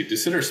of anti-de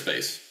Sitter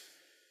space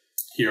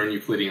here in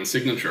Euclidean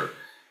signature.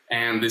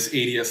 And this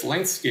ADS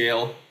length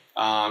scale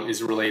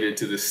is related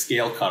to the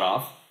scale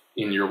cutoff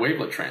in your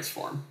wavelet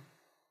transform.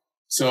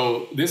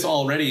 So this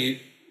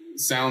already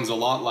sounds a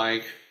lot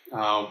like,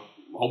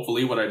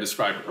 hopefully, what I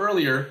described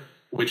earlier,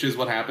 which is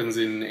what happens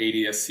in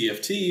ADS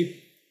CFT,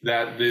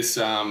 that this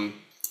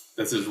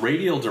that's this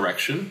radial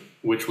direction,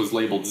 which was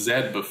labeled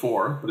Z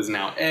before, but is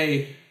now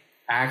A,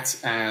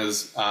 acts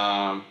as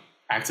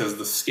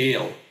the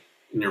scale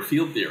in your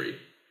field theory,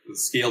 the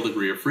scale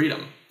degree of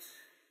freedom.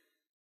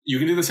 You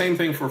can do the same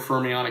thing for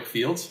fermionic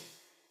fields,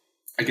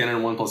 again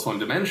in 1+1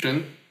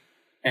 dimension,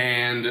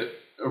 and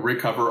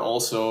recover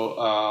also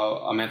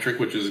a metric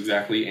which is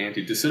exactly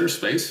anti-de Sitter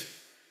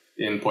space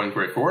in point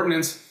grid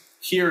coordinates.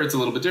 Here it's a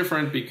little bit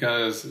different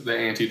because the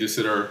anti-de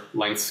Sitter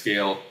length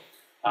scale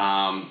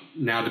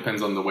now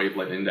depends on the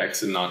wavelet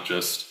index and not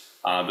just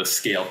the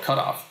scale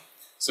cutoff.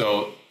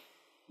 So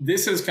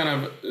this is kind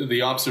of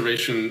the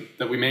observation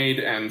that we made,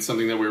 and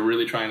something that we're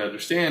really trying to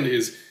understand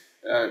is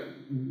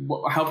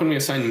how can we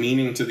assign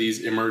meaning to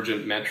these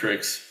emergent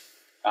metrics?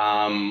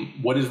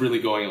 What is really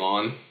going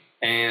on?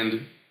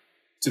 And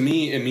to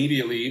me,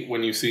 immediately,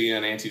 when you see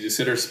an anti-de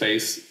Sitter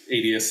space,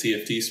 ADS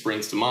CFT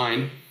springs to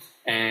mind.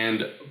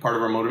 And part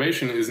of our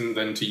motivation isn't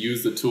then to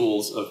use the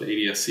tools of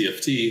ADS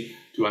CFT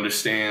to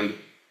understand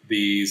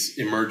these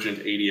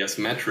emergent ADS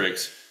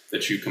metrics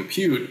that you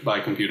compute by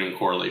computing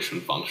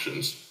correlation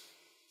functions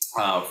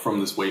from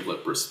this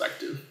wavelet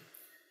perspective.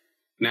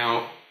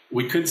 Now,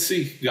 we could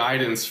seek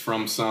guidance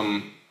from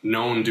some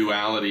known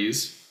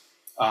dualities.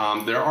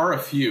 There are a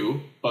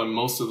few, but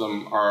most of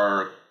them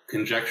are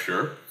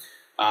conjecture.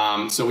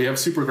 So we have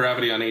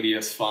supergravity on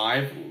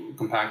ADS5,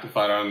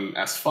 compactified on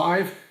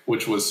S5,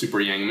 which was super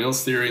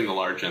Yang-Mills theory in the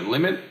large N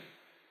limit.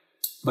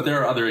 But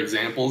there are other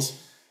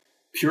examples.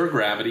 Pure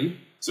gravity,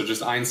 so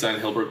just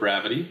Einstein-Hilbert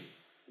gravity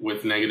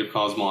with negative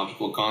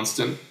cosmological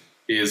constant,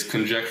 is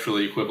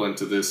conjecturally equivalent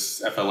to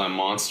this FLM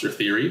monster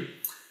theory.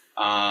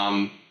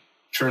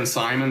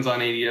 Chern-Simons on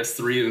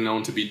ADS3 is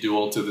known to be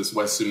dual to this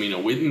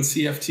West-Zumino-Witten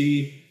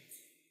CFT.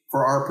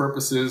 For our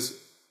purposes,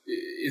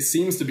 it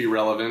seems to be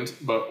relevant,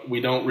 but we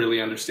don't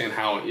really understand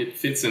how it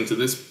fits into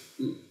this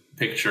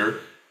picture.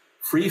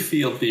 Free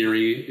field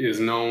theory is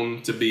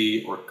known to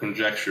be, or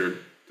conjectured,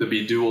 to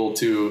be dual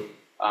to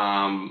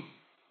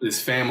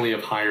this family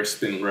of higher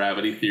spin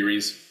gravity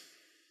theories.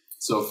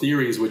 So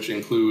theories which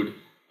include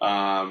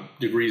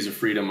degrees of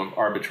freedom of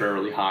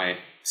arbitrarily high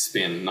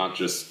spin, not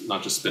just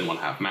spin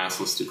 1/2,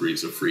 massless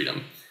degrees of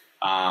freedom.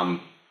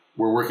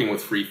 We're working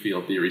with free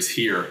field theories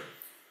here,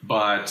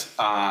 but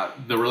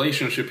the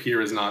relationship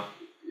here is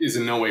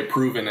in no way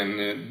proven,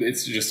 and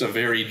it's just a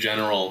very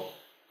general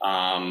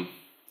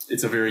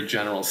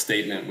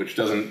statement which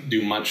doesn't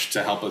do much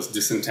to help us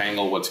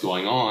disentangle what's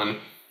going on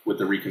with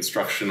the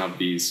reconstruction of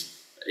these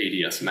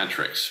ADS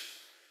metrics.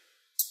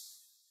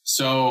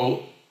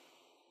 So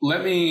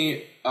let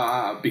me,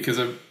 because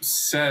I've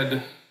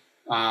said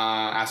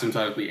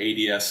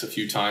asymptotically ADS a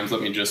few times,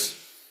 let me just,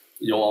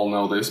 you'll all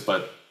know this,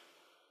 but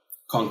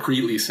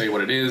concretely say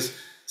what it is.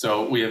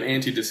 So we have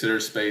anti-de Sitter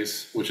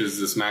space, which is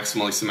this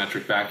maximally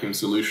symmetric vacuum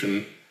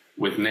solution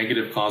with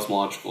negative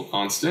cosmological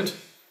constant.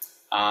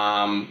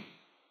 And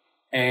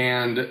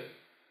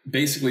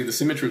basically the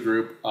symmetry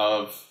group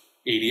of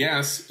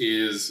ADS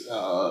is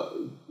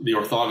the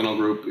orthogonal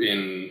group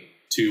in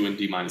 2 and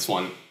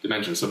d-1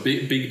 dimensions. So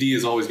big D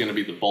is always going to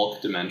be the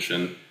bulk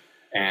dimension,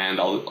 and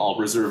I'll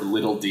reserve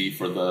little d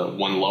for the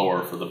one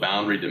lower for the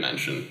boundary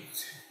dimension.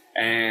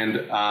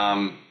 And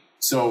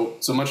so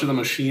much of the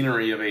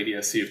machinery of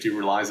ADS CFT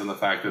relies on the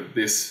fact that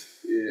this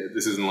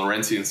is in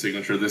Lorentzian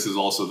signature. This is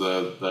also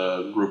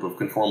the group of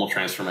conformal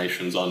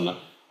transformations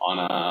on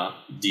a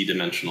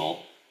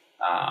d-dimensional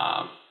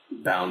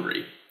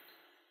boundary.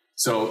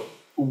 So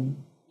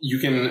you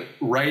can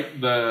write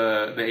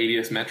the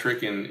ADS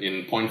metric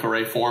in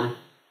Poincare form.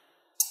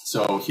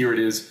 So here it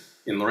is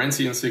in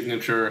Lorentzian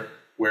signature,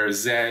 where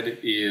Z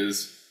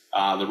is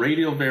the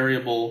radial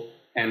variable,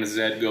 and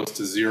Z goes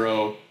to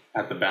 0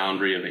 at the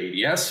boundary of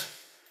ADS.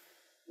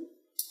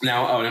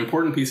 Now, an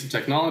important piece of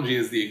technology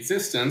is the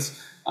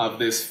existence of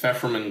this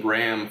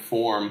Pfefferman-Graham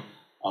form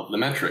of the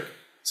metric.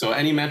 So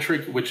any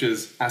metric which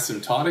is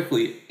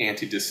asymptotically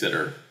anti-de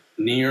Sitter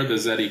near the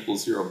Z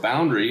equals 0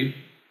 boundary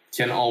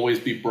can always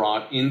be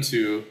brought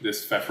into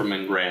this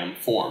Pfefferman-Graham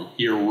form.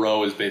 Here,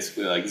 rho is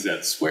basically like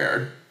Z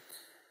squared.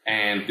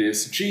 And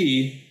this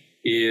G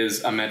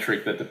is a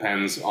metric that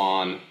depends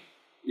on,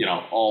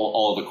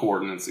 all of the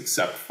coordinates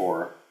except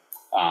for,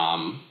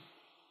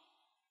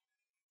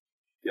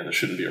 there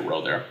shouldn't be a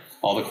rho there.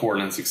 All the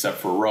coordinates except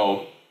for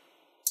rho.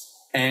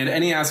 And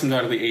any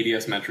asymptotically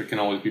ADS metric can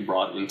always be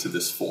brought into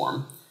this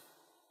form.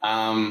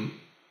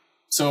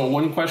 So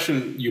one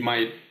question you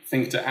might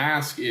think to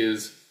ask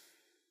is,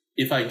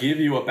 if I give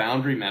you a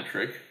boundary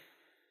metric,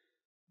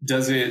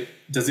 does it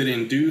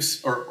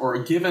induce,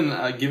 or given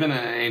an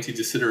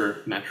anti-de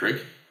Sitter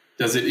metric,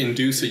 does it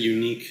induce a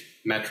unique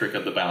metric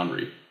at the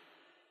boundary?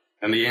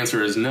 And the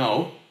answer is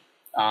no.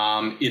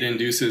 It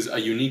induces a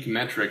unique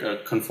metric,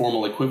 a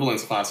conformal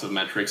equivalence class of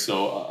metrics,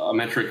 so a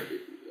metric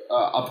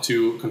up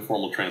to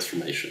conformal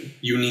transformation,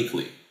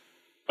 uniquely.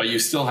 But you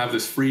still have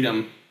this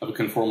freedom of a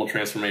conformal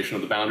transformation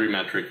of the boundary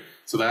metric,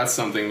 so that's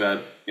something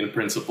that, in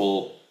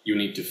principle, you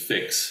need to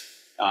fix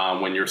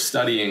when you're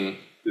studying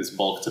this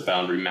bulk to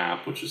boundary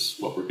map, which is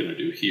what we're going to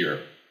do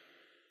here.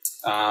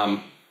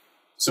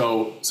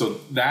 So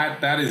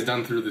that is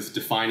done through this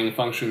defining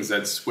function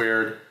Z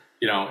squared.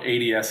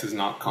 ADS is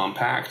not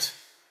compact.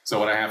 So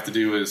what I have to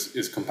do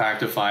is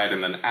compactify it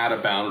and then add a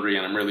boundary,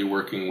 and I'm really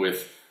working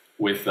with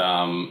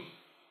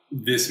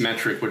this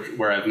metric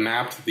where I've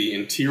mapped the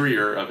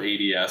interior of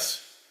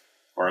ADS,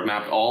 or I've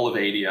mapped all of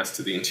ADS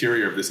to the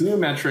interior of this new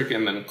metric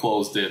and then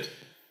closed it,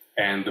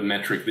 and the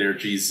metric there,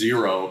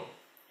 G0,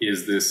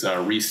 is this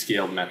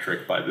rescaled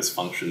metric by this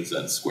function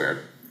Z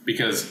squared.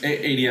 Because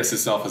ADS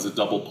itself has a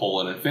double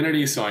pole at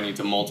infinity, so I need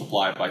to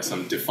multiply it by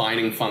some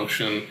defining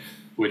function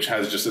which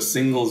has just a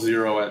single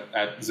 0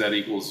 at Z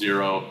equals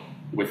 0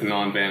 with a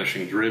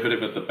non-vanishing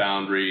derivative at the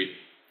boundary,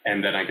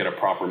 and then I get a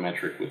proper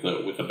metric with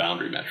a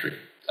boundary metric,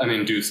 an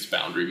induced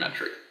boundary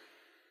metric.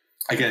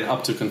 Again,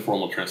 up to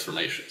conformal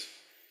transformations.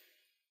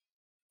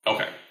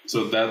 Okay,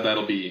 So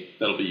that'll be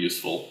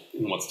useful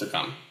in what's to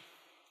come.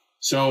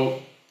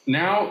 So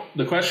now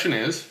the question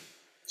is,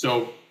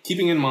 so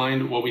keeping in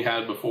mind what we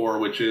had before,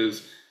 which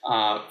is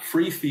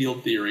free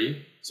field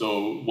theory,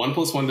 so 1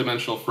 + 1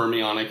 dimensional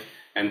fermionic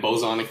and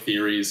bosonic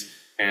theories,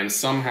 and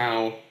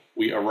somehow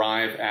we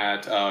arrive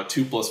at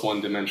 2 +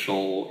 1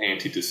 dimensional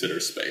anti-de Sitter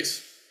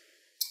space.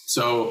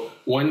 So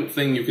one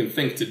thing you can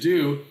think to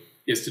do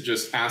is to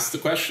just ask the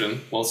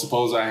question, well,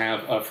 suppose I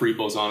have a free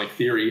bosonic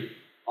theory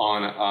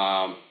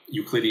on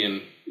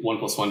Euclidean 1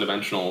 + 1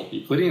 dimensional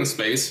Euclidean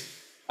space.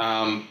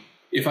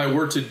 If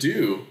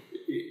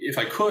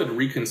I could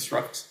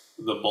reconstruct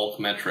the bulk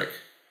metric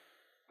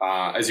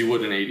as you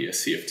would in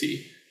ADS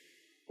CFT,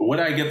 would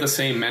I get the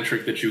same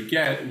metric that you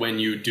get when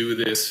you do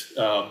this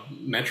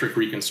metric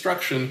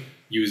reconstruction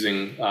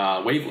using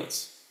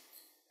wavelets?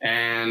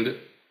 And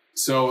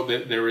so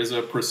there is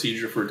a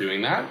procedure for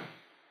doing that.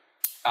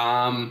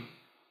 And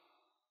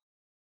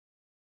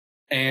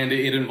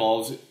it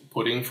involves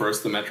putting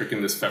first the metric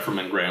in this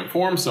Pfefferman-Graham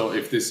form. So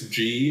if this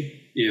G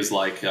is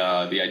like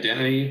the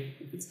identity,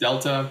 if it's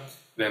delta,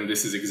 then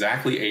this is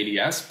exactly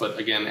ADS. But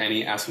again,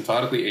 any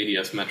asymptotically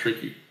ADS metric,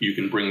 you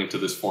can bring into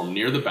this form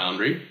near the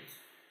boundary.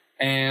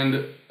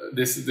 And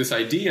this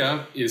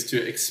idea is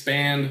to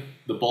expand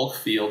the bulk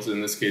fields,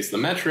 in this case the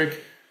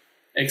metric,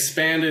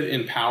 expand it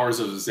in powers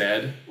of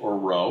Z or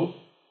rho.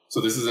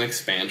 So this is an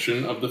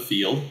expansion of the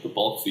field, the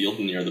bulk field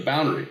near the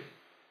boundary.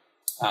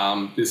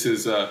 This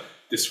is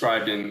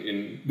described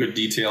in good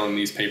detail in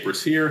these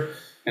papers here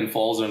and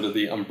falls under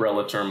the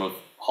umbrella term of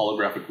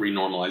holographic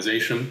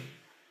renormalization.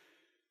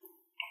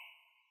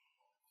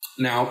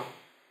 Now,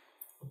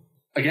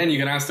 again, you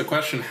can ask the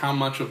question, how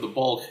much of the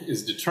bulk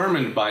is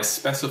determined by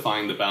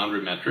specifying the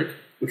boundary metric,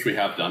 which we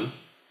have done.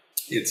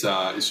 It's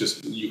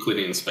just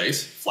Euclidean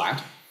space,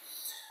 flat.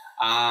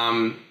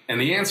 And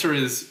the answer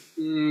is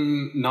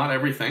not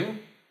everything.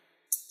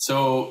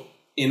 So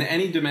in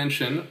any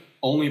dimension,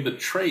 only the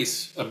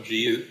trace of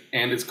G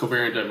and its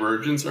covariant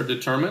divergence are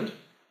determined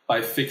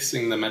by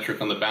fixing the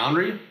metric on the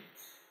boundary.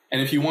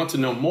 And if you want to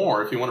know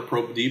more, if you want to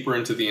probe deeper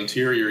into the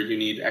interior, you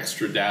need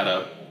extra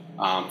data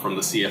from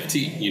the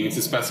CFT. You need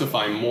to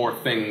specify more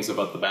things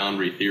about the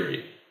boundary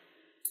theory.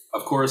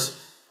 Of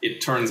course,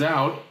 it turns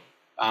out,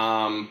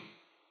 well,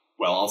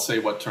 I'll say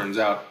what turns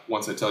out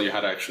once I tell you how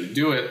to actually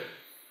do it.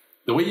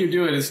 The way you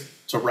do it is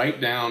to write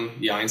down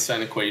the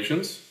Einstein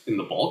equations in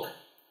the bulk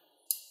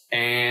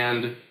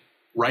and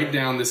write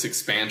down this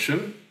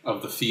expansion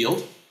of the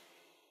field,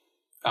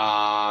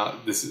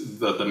 this is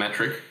the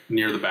metric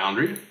near the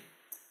boundary,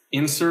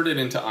 insert it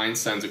into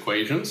Einstein's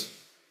equations,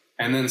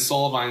 and then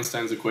solve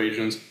Einstein's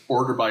equations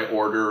order by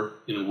order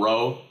in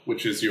rho,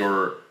 which is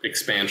your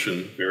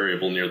expansion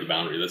variable near the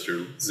boundary. That's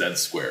your Z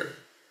squared.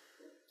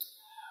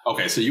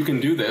 Okay, so you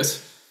can do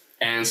this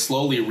and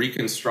slowly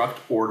reconstruct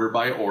order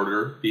by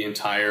order the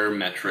entire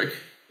metric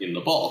in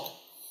the bulk.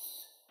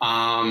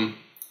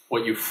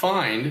 What you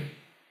find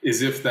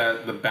is if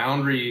the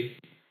boundary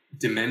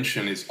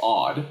dimension is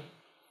odd,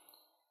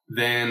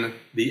 then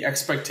the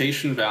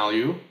expectation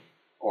value,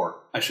 or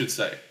I should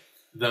say,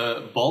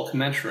 the bulk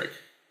metric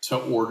to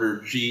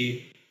order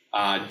G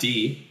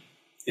D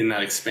in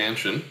that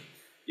expansion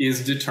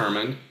is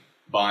determined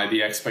by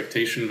the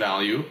expectation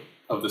value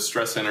of the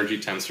stress energy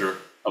tensor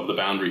of the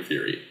boundary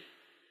theory.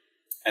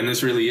 And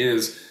this really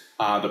is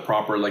the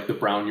proper, like the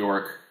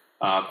Brown-York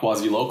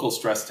quasi-local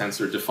stress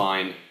tensor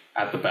defined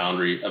at the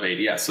boundary of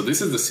ADS. So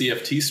this is the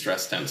CFT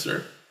stress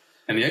tensor,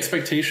 and the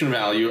expectation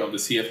value of the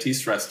CFT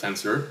stress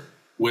tensor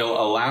will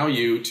allow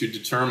you to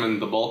determine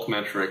the bulk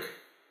metric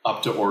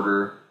up to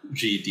order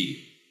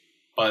GD,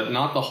 but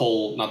not the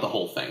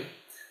whole thing.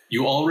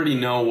 You already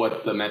know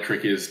what the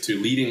metric is to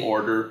leading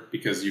order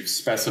because you've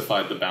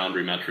specified the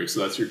boundary metric. So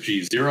that's your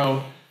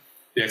G0.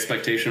 The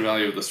expectation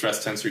value of the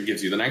stress tensor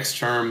gives you the next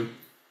term.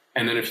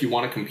 And then if you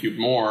want to compute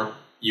more,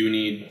 you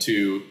need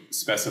to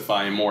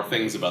specify more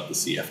things about the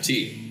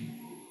CFT.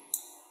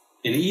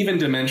 In even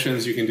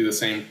dimensions, you can do the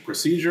same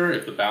procedure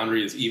if the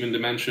boundary is even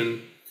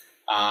dimension,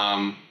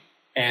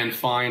 and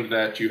find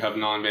that you have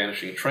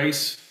non-vanishing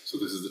trace. So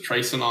this is the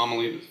trace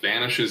anomaly. This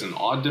vanishes in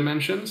odd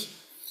dimensions.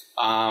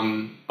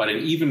 But in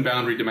even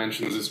boundary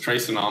dimensions, this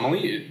trace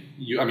anomaly,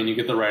 you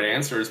get the right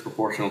answer. It's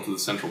proportional to the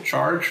central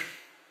charge,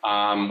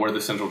 where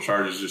the central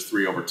charge is just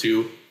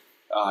 3/2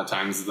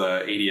 times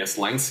the ADS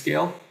length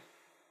scale.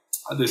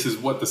 This is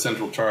what the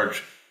central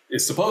charge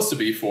is supposed to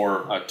be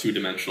for a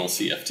two-dimensional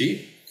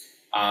CFT.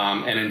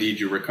 And indeed,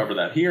 you recover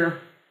that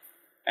here.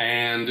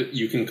 And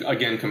you can,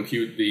 again,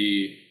 compute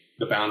the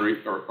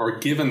boundary, or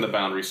given the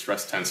boundary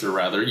stress tensor,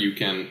 rather, you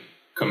can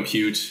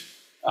compute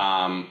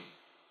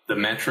the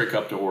metric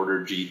up to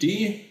order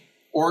GD,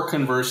 or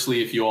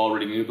conversely, if you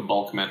already knew the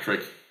bulk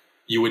metric,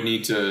 you would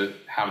need to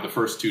have the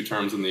first two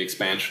terms in the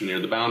expansion near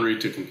the boundary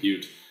to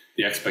compute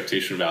the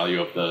expectation value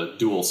of the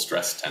dual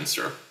stress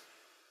tensor.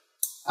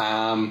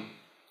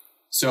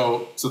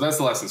 So that's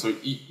the lesson. So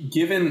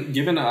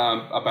given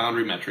a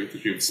boundary metric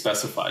that you've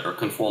specified, or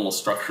conformal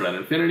structure at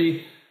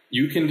infinity,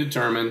 you can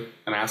determine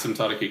an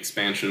asymptotic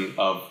expansion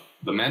of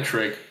the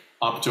metric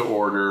up to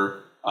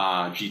order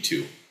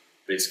G2.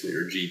 basically,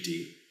 or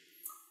GD.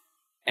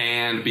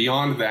 And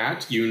beyond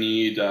that, you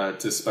need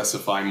to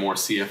specify more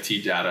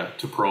CFT data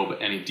to probe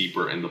any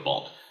deeper in the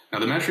bulk. Now,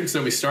 the metrics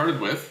that we started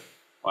with,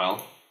 well,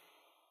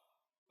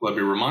 let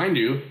me remind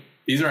you,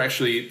 these are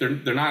actually,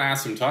 they're not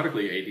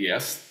asymptotically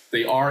ADS,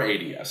 they are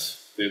ADS.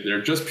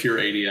 They're just pure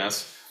ADS.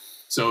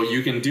 So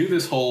you can do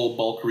this whole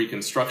bulk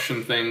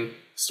reconstruction thing,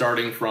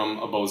 starting from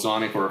a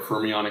bosonic or a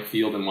fermionic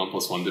field in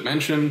 1+1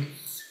 dimension,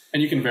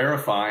 and you can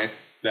verify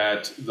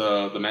that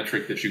the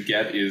metric that you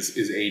get is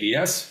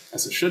ADS,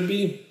 as it should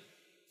be.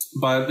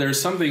 But there's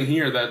something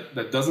here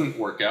that doesn't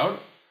work out,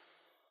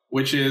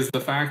 which is the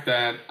fact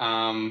that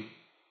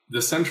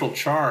the central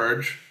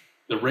charge,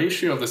 the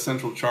ratio of the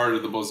central charge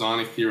of the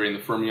bosonic theory and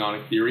the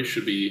fermionic theory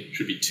should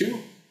be 2,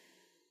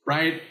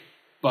 right?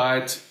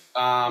 But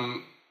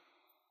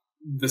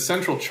the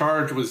central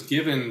charge was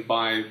given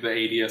by the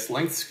ADS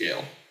length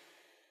scale.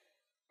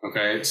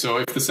 Okay, so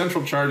if the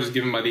central charge is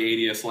given by the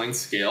ADS length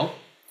scale,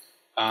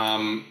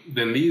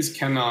 then these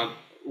cannot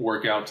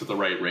work out to the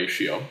right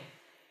ratio.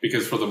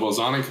 Because for the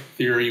bosonic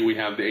theory, we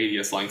have the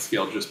ADS length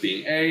scale just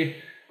being A,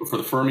 but for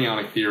the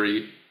fermionic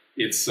theory,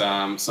 it's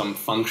some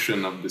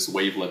function of this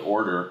wavelet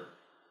order.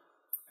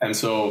 And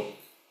so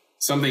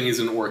something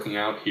isn't working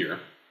out here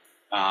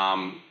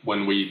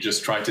when we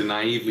just try to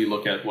naively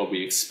look at what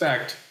we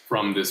expect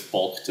from this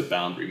bulk to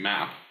boundary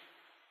map.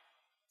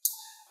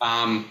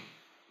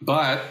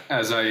 But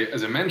as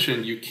I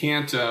mentioned, you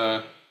can't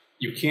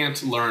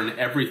learn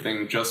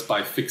everything just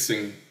by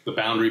fixing the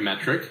boundary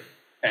metric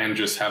and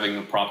just having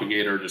a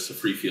propagator, just a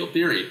free field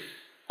theory.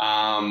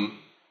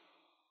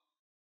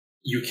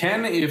 You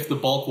can if the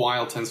bulk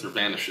Weil tensor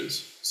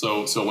vanishes.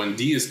 So when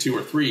D is 2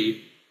 or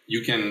 3,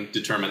 you can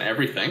determine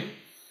everything.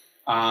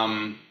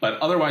 But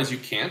otherwise you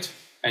can't,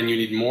 and you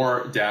need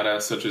more data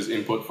such as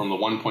input from the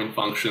 1-point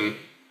function.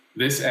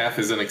 This F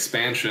is an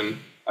expansion,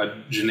 a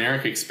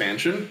generic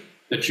expansion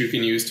that you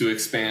can use to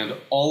expand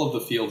all of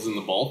the fields in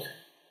the bulk,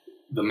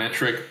 the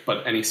metric,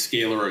 but any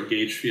scalar or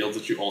gauge fields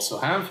that you also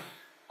have,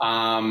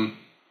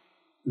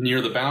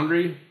 near the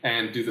boundary,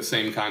 and do the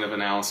same kind of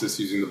analysis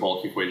using the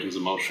bulk equations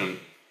of motion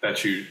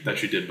that you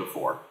did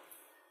before.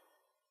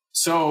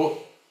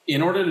 So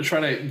in order to try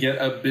to get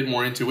a bit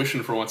more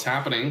intuition for what's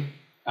happening,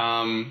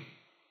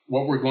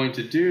 what we're going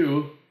to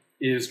do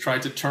is try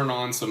to turn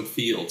on some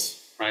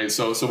fields, right?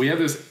 So we have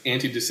this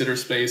anti-de Sitter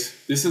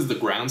space. This is the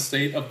ground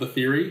state of the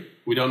theory.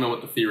 We don't know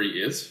what the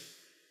theory is.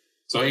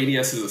 So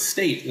ADS is a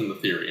state in the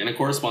theory, and it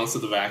corresponds to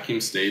the vacuum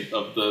state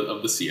of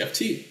the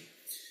CFT.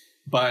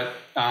 But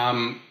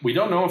we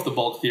don't know if the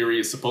bulk theory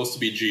is supposed to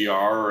be GR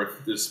or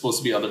if there's supposed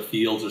to be other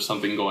fields or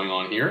something going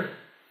on here.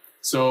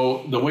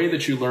 So the way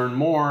that you learn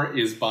more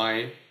is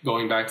by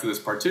going back to this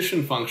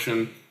partition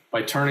function,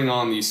 by turning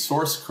on these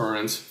source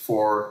currents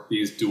for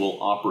these dual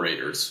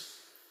operators.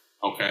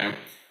 Okay,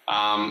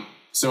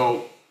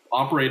 so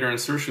operator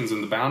insertions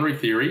in the boundary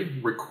theory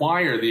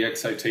require the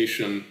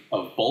excitation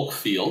of bulk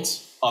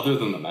fields other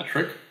than the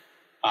metric.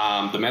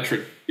 The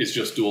metric is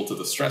just dual to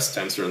the stress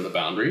tensor in the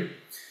boundary.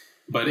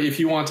 But if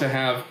you want to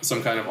have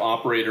some kind of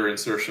operator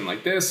insertion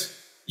like this,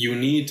 you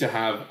need to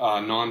have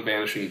a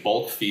non-vanishing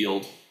bulk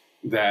field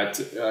that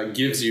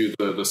gives you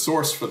the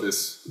source for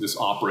this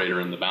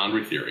operator in the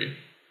boundary theory.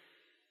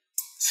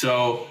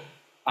 So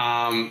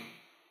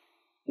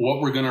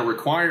what we're going to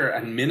require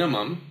at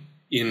minimum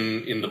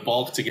in the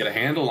bulk to get a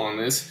handle on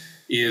this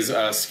is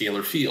a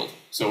scalar field.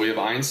 So we have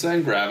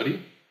Einstein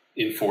gravity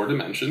in 4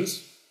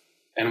 dimensions,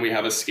 and we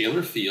have a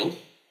scalar field,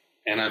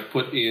 and I've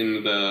put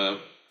in the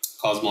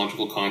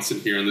cosmological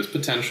constant here in this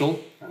potential,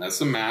 and that's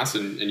some mass,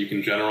 and you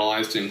can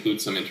generalize to include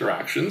some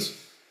interactions.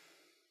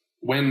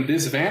 When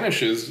this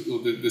vanishes,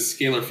 the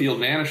scalar field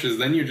vanishes,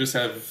 then you just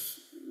have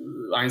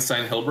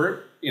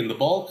Einstein-Hilbert in the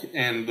bulk,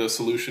 and the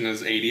solution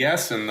is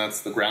ADS, and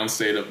that's the ground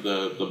state of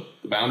the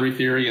boundary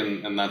theory,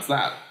 and that's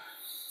that.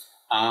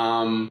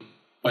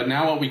 But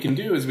now what we can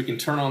do is we can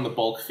turn on the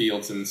bulk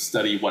fields and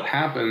study what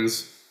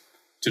happens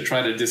to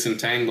try to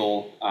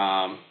disentangle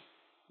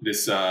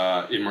this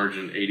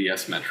emergent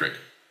ADS metric.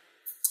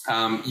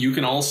 You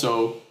can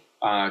also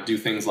do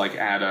things like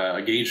add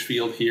a gauge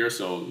field here,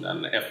 so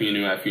an F mu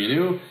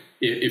nu,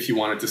 if you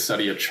wanted to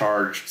study a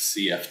charged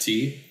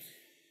CFT.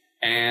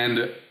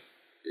 And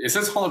it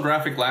says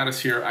holographic lattice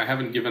here. I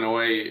haven't given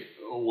away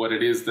what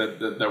it is that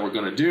we're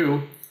going to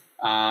do,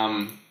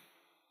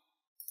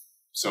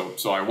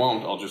 so I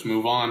won't. I'll just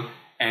move on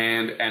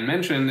and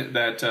mention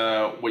that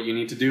what you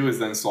need to do is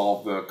then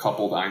solve the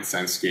coupled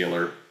Einstein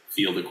scalar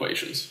field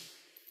equations.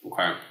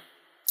 Okay,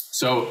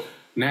 so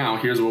now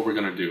here's what we're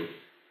going to do.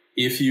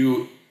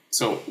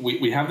 So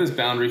we have this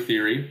boundary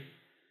theory.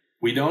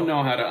 We don't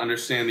know how to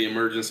understand the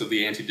emergence of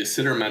the anti-de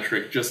Sitter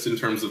metric just in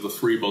terms of the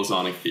free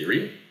bosonic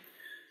theory.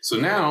 So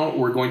now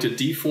we're going to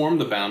deform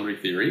the boundary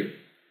theory.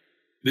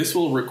 This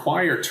will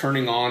require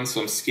turning on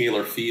some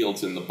scalar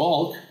fields in the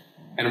bulk,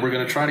 and we're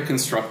going to try to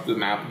construct the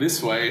map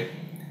this way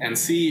and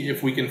see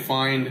if we can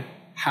find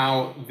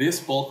how this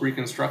bulk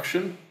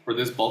reconstruction or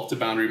this bulk to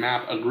boundary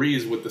map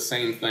agrees with the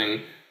same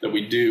thing that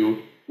we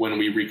do when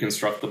we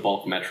reconstruct the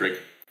bulk metric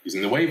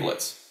using the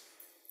wavelets.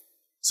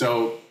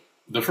 So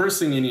the first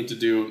thing you need to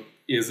do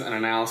is an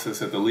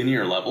analysis at the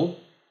linear level.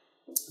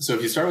 So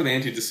if you start with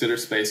anti-de Sitter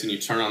space and you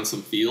turn on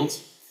some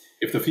fields,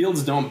 if the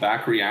fields don't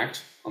back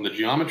react on the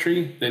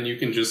geometry, then you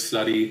can just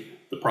study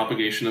the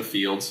propagation of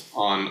fields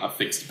on a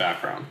fixed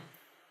background.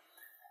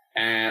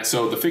 And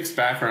so the fixed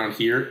background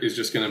here is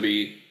just going to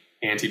be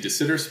anti-de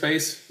Sitter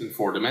space in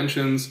 4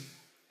 dimensions,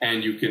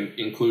 and you can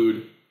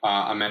include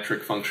a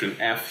metric function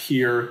f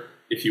here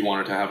if you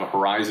wanted to have a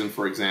horizon,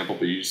 for example,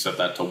 but you just set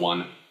that to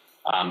 1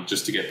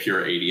 just to get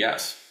pure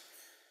ADS.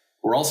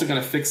 We're also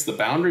going to fix the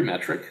boundary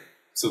metric,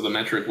 so the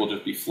metric will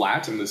just be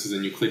flat, and this is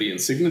in Euclidean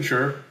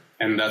signature,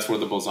 and that's where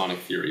the bosonic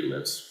theory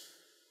lives.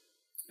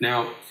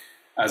 Now,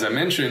 as I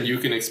mentioned, you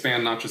can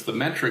expand not just the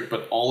metric,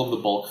 but all of the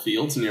bulk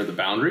fields near the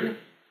boundary.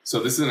 So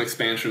this is an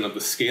expansion of the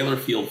scalar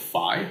field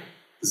phi.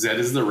 Z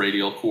is the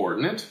radial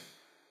coordinate.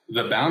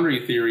 The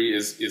boundary theory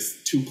is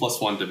 2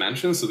 + 1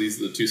 dimensions, so these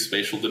are the 2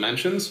 spatial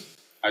dimensions.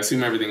 I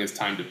assume everything is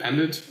time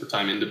dependent, or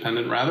time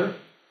independent rather.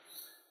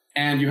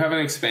 And you have an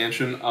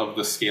expansion of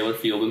the scalar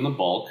field in the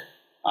bulk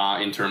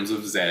in terms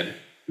of Z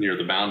near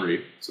the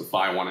boundary, so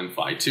phi 1 and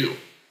phi 2.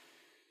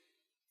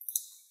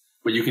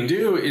 What you can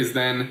do is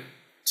then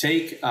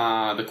take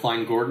the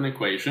Klein-Gordon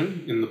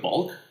equation in the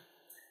bulk,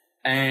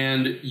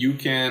 and you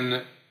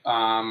can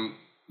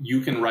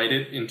write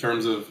it in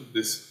terms of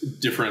this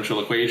differential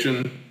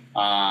equation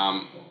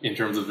in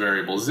terms of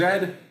variable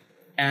Z,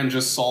 and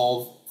just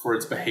solve for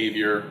its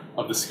behavior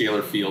of the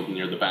scalar field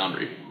near the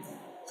boundary.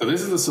 So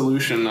this is the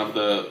solution of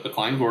the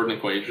Klein-Gordon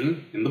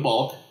equation in the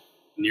bulk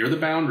near the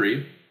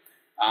boundary,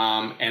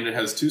 and it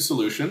has 2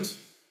 solutions,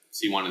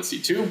 C1 and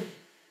C2,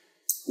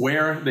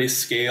 where they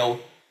scale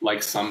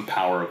like some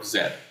power of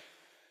Z.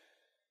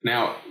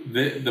 Now,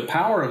 the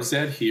power of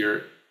Z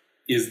here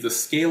is the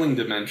scaling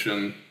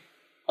dimension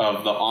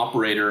of the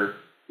operator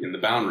in the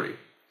boundary.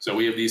 So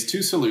we have these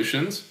 2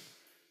 solutions,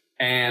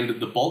 and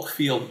the bulk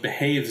field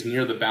behaves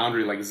near the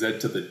boundary like Z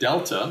to the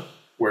delta,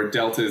 where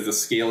delta is the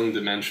scaling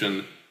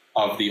dimension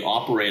of the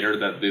operator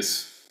that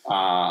this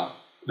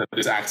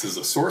acts as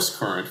a source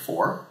current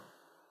for.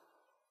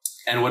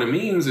 And what it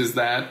means is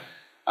that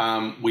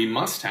we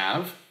must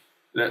have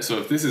that. So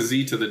if this is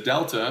Z to the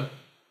delta,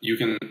 you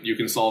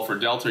can solve for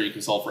delta, you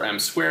can solve for m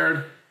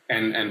squared,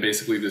 and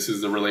basically this is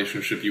the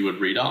relationship you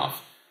would read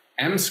off.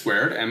 M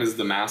squared, m is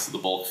the mass of the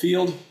bulk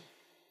field,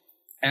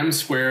 m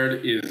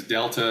squared is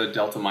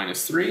delta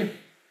minus 3,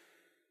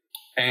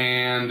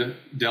 and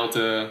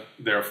delta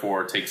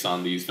therefore takes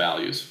on these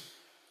values.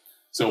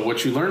 So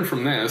what you learn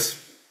from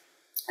this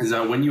is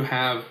that when you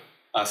have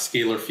a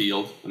scalar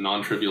field, a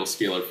non-trivial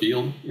scalar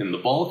field in the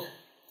bulk,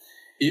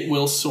 it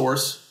will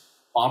source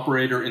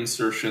operator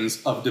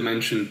insertions of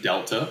dimension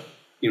delta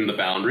in the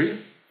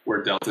boundary,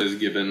 where delta is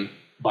given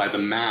by the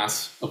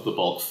mass of the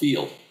bulk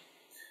field.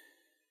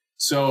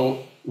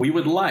 So we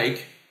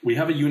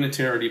have a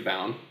unitarity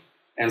bound,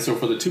 and so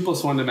for the 2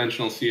 + 1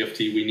 dimensional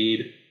CFT, we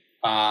need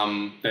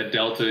that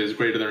delta is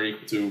greater than or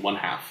equal to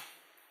 1/2.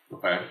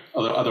 Okay,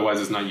 otherwise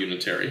it's not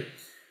unitary.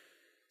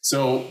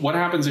 So what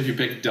happens if you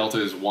pick delta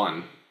is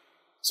 1?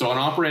 So an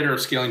operator of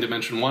scaling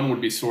dimension 1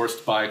 would be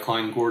sourced by a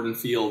Klein-Gordon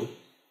field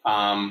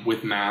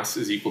with mass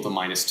is equal to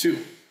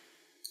 -2.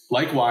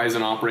 Likewise,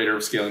 an operator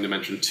of scaling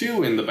dimension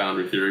 2 in the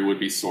boundary theory would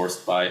be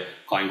sourced by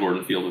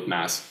Klein-Gordon field with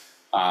mass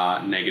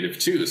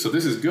 -2. So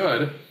this is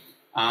good.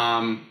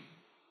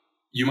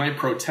 You might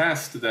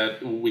protest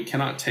that we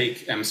cannot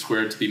take m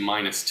squared to be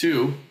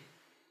 -2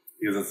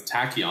 because it's a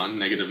tachyon,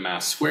 negative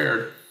mass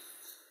squared.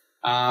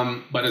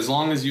 But as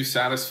long as you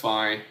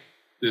satisfy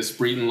this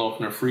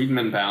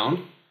Breeden-Lochner-Friedman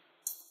bound,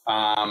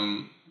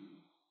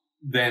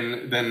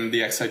 then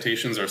the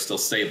excitations are still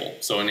stable.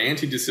 So in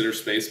anti-de Sitter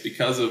space,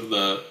 because of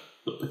the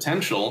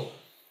potential,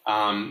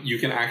 you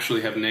can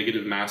actually have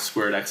negative mass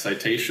squared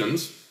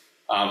excitations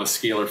of a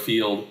scalar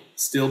field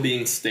still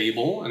being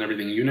stable and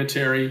everything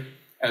unitary,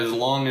 as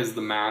long as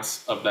the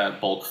mass of that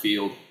bulk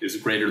field is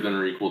greater than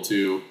or equal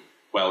to,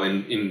 well,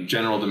 in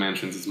general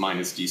dimensions, it's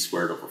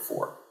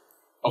 -d²/4.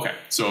 Okay,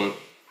 so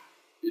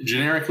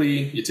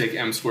generically, you take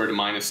m squared to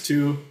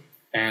 -2,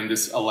 and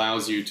this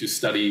allows you to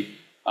study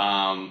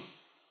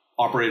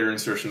operator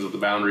insertions of the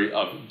boundary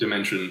of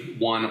dimension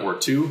 1 or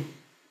 2.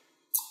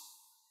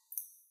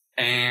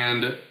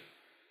 And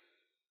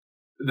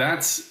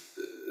that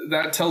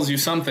tells you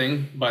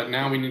something, but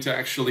now we need to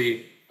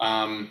actually,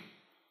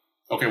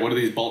 okay, what do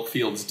these bulk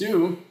fields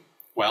do?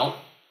 Well,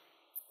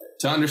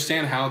 to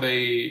understand how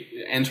they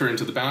enter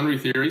into the boundary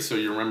theory, so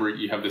you remember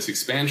you have this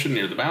expansion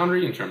near the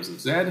boundary in terms of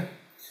Z.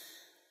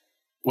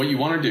 What we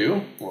want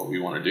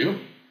to do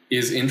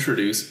is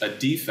introduce a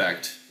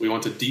defect. We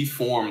want to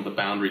deform the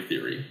boundary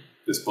theory,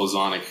 this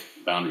bosonic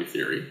boundary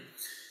theory.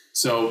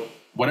 So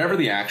whatever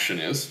the action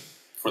is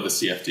for the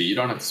CFT, you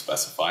don't have to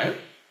specify it.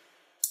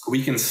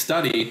 We can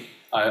study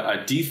a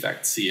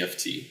defect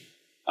CFT,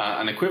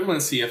 an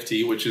equivalent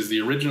CFT, which is the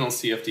original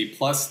CFT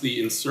plus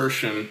the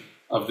insertion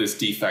of this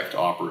defect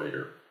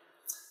operator.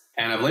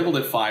 And I've labeled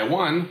it phi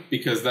 1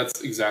 because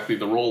that's exactly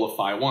the role of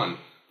phi 1.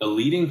 The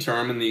leading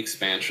term in the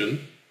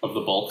expansion of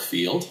the bulk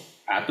field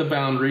at the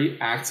boundary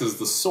acts as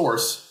the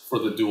source for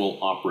the dual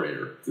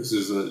operator. This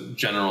is a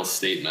general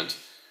statement.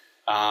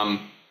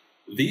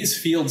 These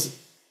fields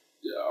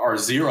are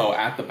zero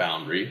at the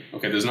boundary.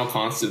 Okay, there's no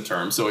constant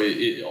term, so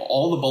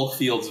all the bulk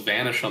fields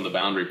vanish on the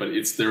boundary, but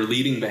it's their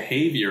leading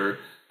behavior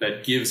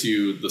that gives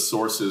you the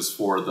sources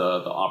for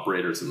the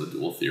operators in the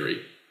dual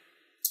theory.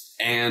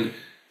 And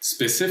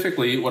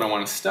specifically, what I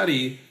want to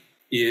study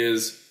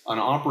is an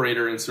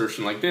operator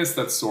insertion like this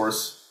that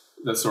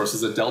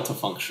sources a delta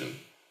function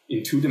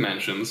in 2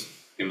 dimensions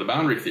in the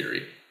boundary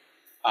theory.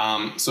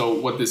 So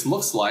what this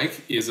looks like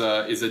is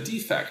a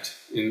defect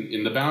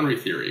in the boundary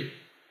theory.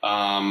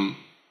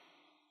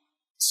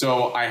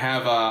 So I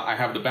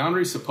have the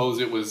boundary. Suppose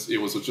it was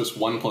just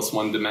 1 +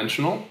 1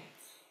 dimensional.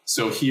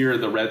 So here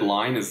the red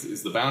line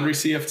is the boundary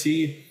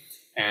CFT,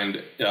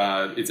 and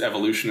its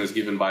evolution is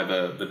given by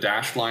the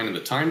dashed line in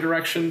the time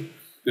direction.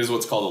 This is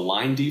what's called a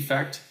line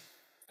defect.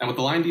 And what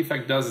the line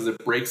defect does is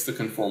it breaks the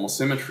conformal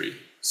symmetry.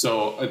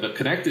 So the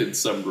connected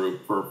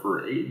subgroup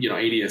for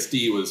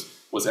ADSD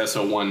was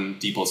SO1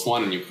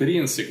 D+1 in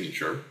Euclidean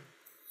signature.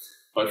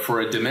 But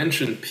for a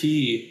dimension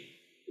P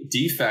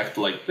defect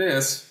like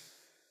this,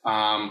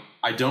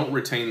 I don't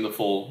retain the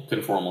full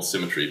conformal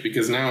symmetry,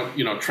 because now,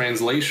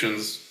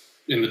 translations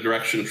in the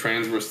direction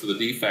transverse to the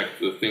defect,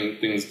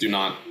 things do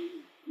not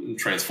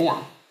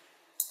transform.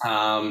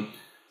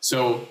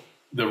 So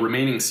the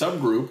remaining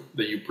subgroup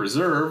that you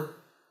preserve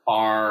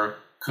are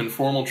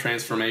conformal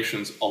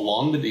transformations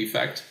along the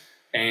defect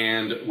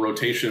and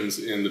rotations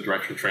in the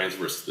direction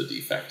transverse to the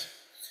defect.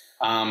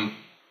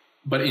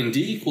 But in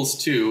D =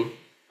 2,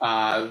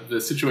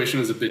 the situation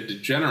is a bit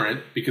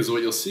degenerate, because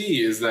what you'll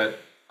see is that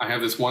I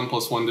have this 1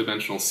 + 1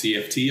 dimensional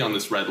CFT on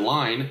this red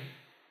line,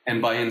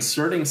 and by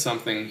inserting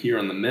something here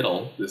in the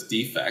middle, this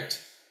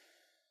defect,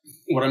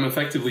 what I'm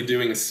effectively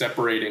doing is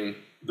separating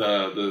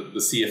the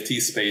CFT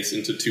space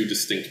into 2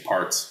 distinct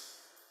parts.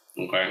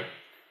 Okay?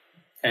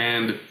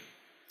 And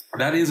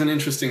that is an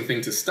interesting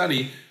thing to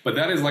study, but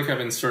that is like I've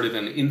inserted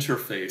an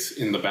interface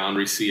in the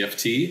boundary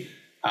CFT.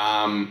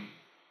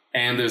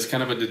 And there's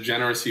kind of a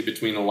degeneracy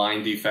between a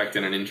line defect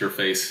and an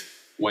interface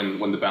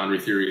when the boundary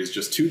theory is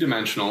just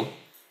 2-dimensional.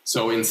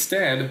 So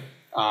instead,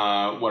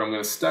 what I'm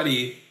going to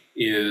study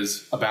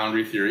is a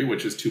boundary theory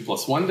which is 2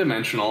 + 1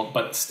 dimensional,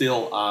 but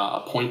still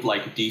a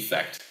point-like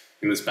defect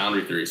in this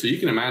boundary theory. So you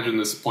can imagine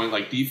this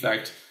point-like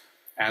defect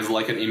as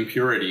like an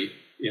impurity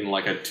in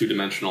like a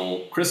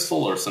 2-dimensional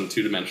crystal or some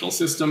 2-dimensional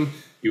system.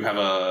 You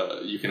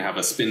can have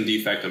a spin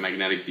defect, a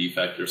magnetic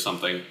defect, or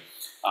something,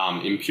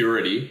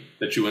 impurity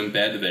that you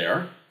embed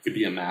there. It could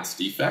be a mass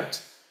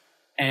defect.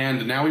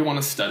 And now we want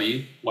to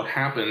study what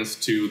happens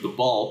to the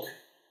bulk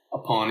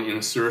upon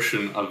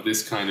insertion of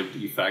this kind of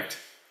defect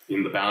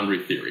in the boundary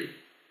theory.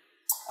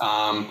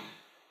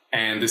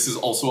 And this is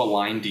also a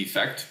line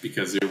defect,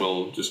 because it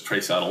will just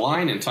trace out a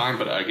line in time,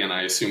 but again,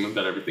 I assume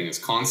that everything is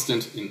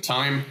constant in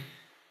time.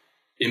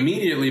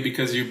 Immediately,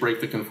 because you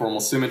break the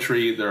conformal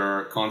symmetry, there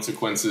are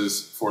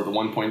consequences for the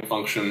one-point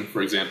function.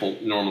 For example,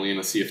 normally in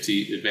a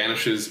CFT it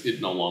vanishes,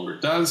 it no longer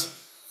does.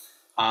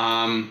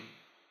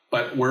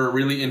 But we're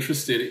really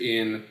interested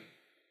in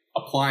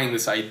applying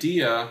this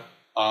idea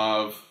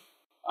of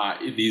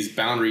these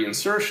boundary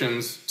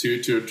insertions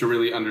to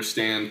really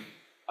understand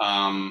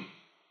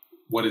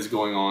what is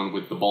going on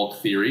with the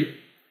bulk theory.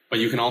 But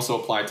you can also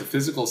apply it to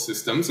physical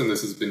systems, and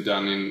this has been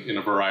done in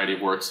a variety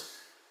of works.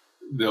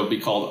 They'll be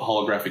called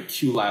holographic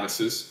Q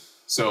lattices.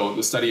 So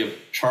the study of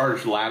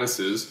charged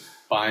lattices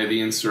by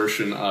the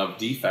insertion of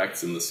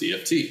defects in the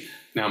CFT.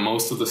 Now,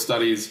 most of the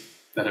studies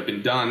that have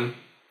been done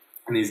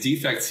in these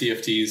defect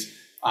CFTs,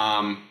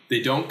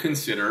 they don't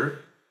consider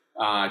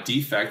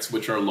defects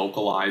which are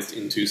localized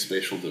in 2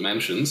 spatial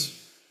dimensions.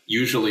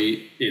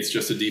 Usually, it's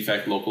just a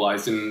defect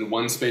localized in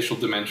 1 spatial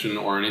dimension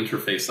or an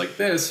interface like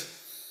this.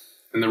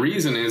 And the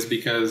reason is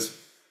because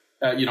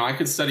I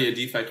could study a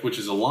defect which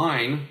is a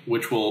line,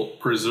 which will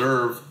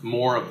preserve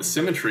more of the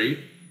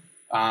symmetry.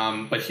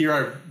 But here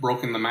I've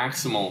broken the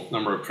maximal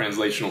number of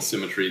translational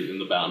symmetry in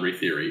the boundary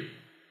theory.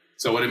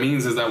 So what it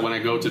means is that when I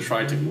go to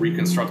try to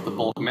reconstruct the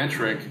bulk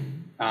metric,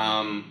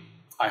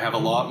 I have a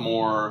lot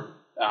more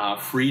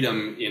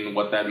freedom in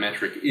what that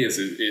metric is.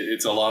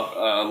 It's a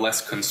lot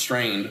less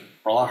constrained,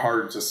 or a lot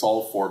harder to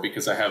solve for,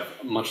 because I have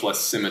much less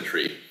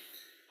symmetry.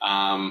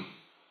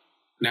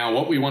 Now,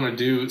 what we want to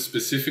do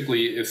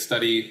specifically is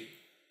study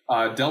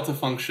delta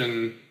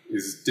function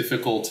is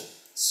difficult,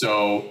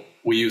 so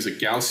we use a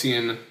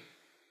Gaussian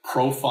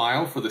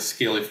profile for the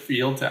scalar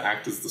field to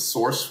act as the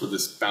source for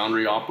this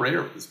boundary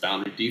operator, this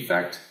boundary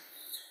defect.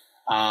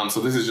 So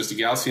this is just a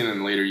Gaussian,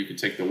 and later you could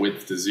take the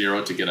width to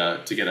 0 to get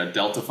a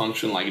delta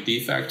function like a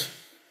defect.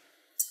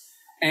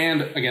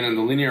 And again, in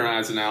the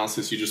linearized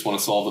analysis, you just want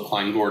to solve the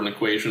Klein-Gordon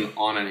equation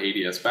on an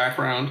ADS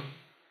background.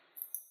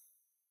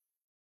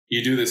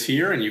 You do this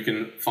here, and you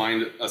can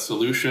find a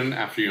solution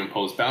after you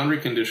impose boundary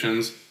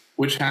conditions,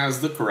 which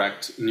has the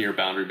correct near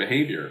boundary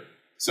behavior.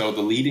 So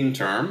the leading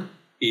term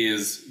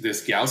is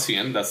this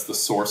Gaussian. That's the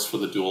source for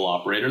the dual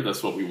operator.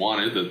 That's what we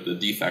wanted, the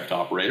defect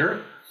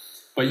operator.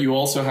 But you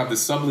also have the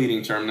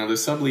subleading term. Now, the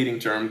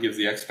subleading term gives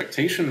the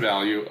expectation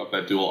value of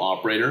that dual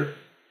operator,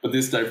 but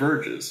this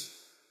diverges.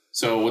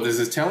 So what this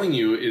is telling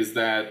you is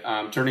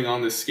that turning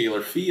on this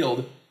scalar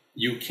field,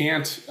 you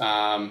can't,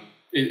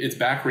 it's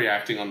back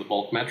reacting on the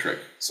bulk metric.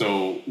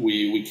 So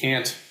we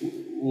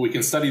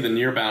can study the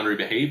near boundary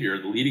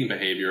behavior, the leading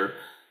behavior,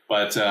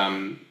 but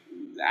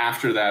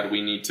after that,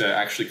 we need to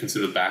actually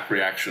consider the back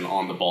reaction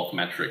on the bulk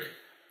metric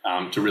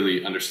to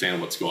really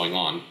understand what's going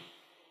on.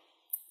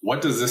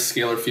 What does this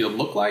scalar field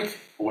look like?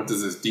 What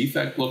does this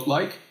defect look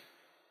like?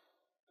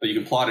 You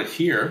can plot it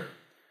here.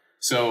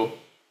 So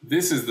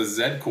this is the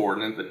z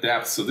coordinate, the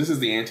depth. So this is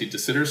the anti-de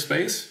Sitter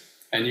space.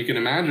 And you can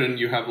imagine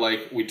you have,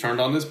 like, we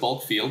turned on this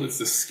bulk field. It's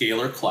this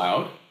scalar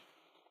cloud.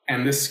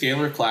 And this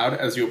scalar cloud,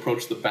 as you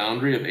approach the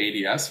boundary of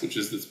ADS, which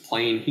is this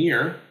plane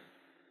here,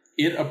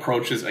 it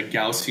approaches a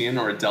Gaussian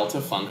or a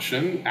delta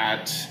function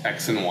at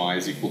x and y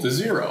is equal to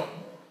 0.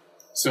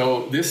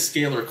 So this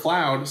scalar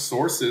cloud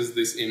sources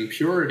this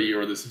impurity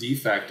or this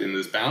defect in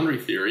this boundary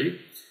theory.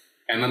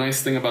 And the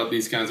nice thing about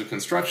these kinds of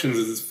constructions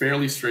is it's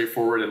fairly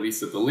straightforward, at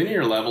least at the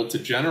linear level, to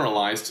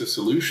generalize to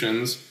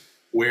solutions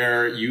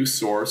where you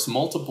source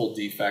multiple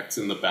defects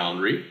in the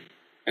boundary.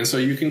 And so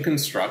you can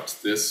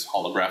construct this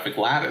holographic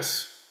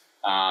lattice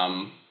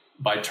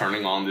by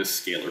turning on this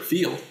scalar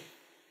field.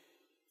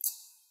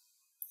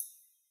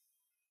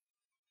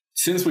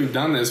 Since we've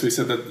done this, we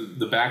said that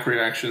the back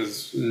reaction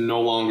is no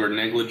longer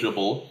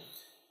negligible.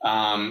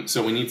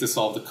 So we need to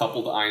solve the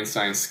coupled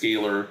Einstein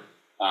scalar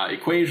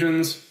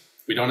equations.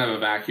 We don't have a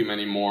vacuum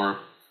anymore.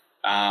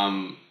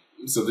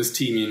 So this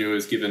T mu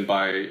is given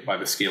by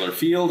the scalar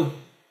field.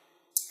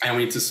 And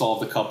we need to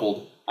solve the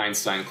coupled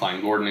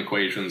Einstein-Klein-Gordon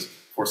equations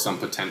for some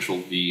potential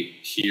V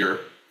here.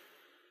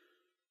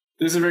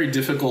 This is a very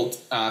difficult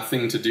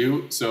thing to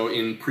do. So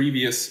in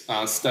previous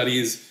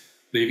studies,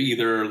 they've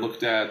either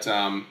looked at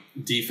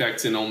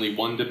defects in only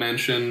one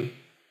dimension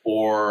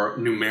or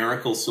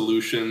numerical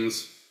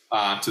solutions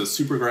to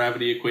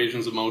supergravity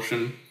equations of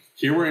motion.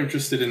 Here we're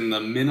interested in the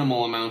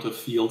minimal amount of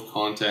field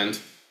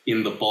content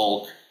in the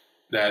bulk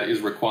that is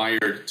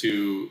required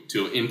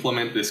to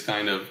implement this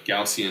kind of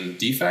Gaussian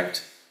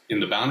defect in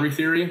the boundary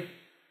theory.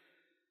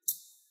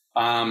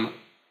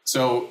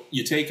 So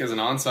you take as an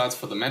ansatz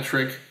for the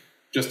metric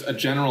just a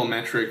general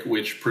metric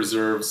which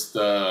preserves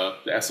the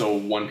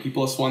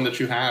SO1p+1 that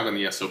you have and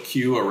the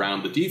SOQ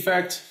around the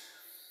defect.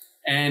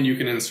 And you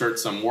can insert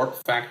some warp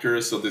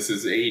factors. So this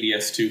is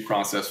ADS2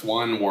 cross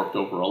S1 warped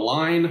over a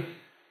line.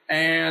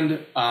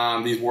 And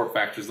these warp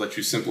factors let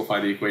you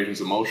simplify the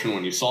equations of motion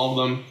when you solve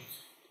them.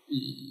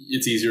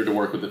 It's easier to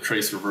work with the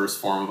trace reverse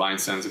form of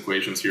Einstein's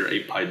equations here.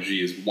 8 pi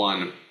g is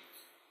 1.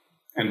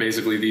 And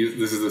basically,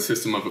 this is the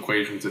system of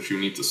equations that you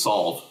need to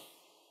solve.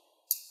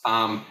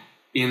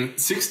 In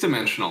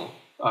 6-dimensional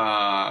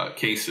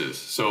cases,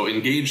 so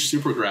engaged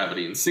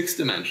supergravity in 6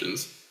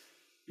 dimensions,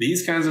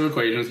 these kinds of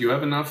equations, you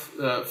have enough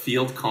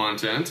field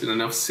content and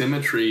enough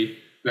symmetry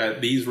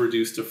that these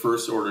reduce to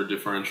first-order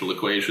differential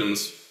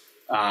equations,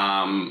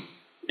 and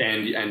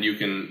you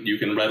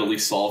can readily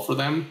solve for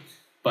them.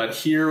 But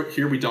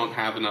here we don't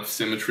have enough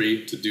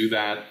symmetry to do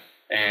that,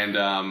 and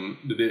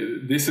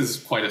this is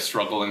quite a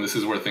struggle, and this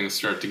is where things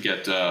start to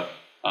get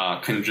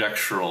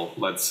conjectural,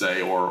 let's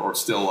say, or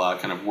still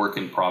kind of work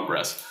in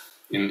progress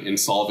in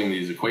solving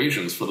these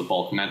equations for the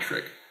bulk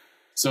metric.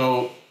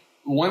 So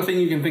one thing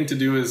you can think to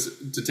do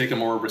is to take a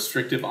more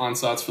restrictive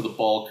ansatz for the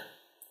bulk.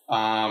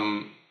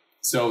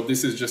 So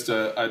this is just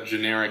a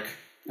generic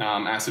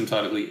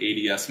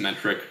asymptotically ADS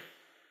metric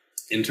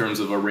in terms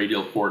of a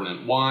radial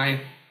coordinate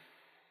y,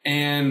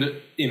 and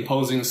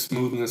imposing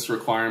smoothness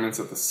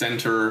requirements at the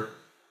center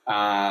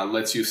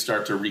lets you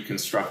start to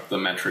reconstruct the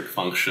metric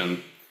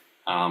function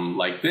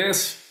like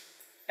this.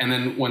 And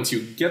then once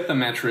you get the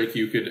metric,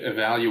 you could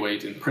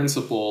evaluate in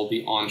principle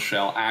the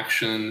on-shell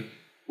action,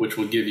 which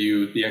would give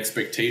you the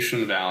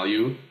expectation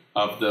value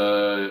of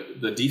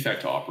the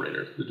defect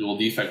operator, the dual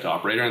defect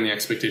operator, and the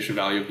expectation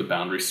value of the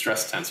boundary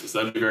stress tensor. So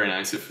that'd be very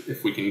nice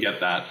if we can get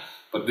that.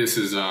 But this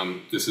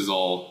is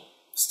all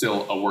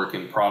still a work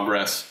in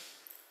progress.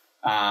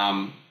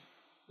 The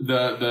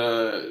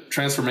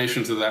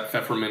transformation to that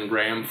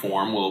Pfefferman-Graham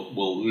form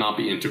will not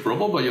be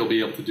integrable, but you'll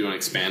be able to do an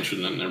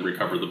expansion and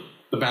recover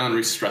the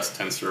boundary stress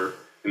tensor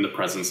in the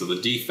presence of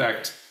the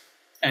defect.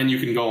 And you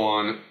can go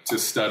on to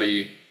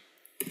study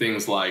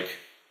things like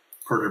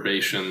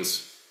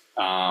perturbations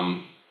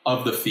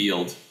of the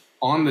field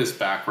on this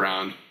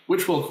background,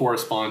 which will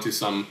correspond to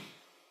some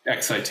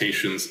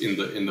excitations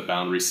in the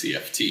boundary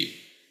CFT,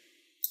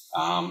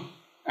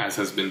 as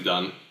has been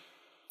done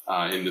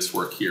in this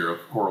work here of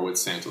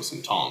Horowitz, Santos,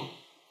 and Tong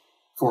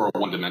for a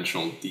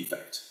one-dimensional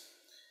defect.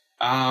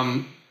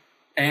 And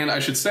I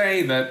should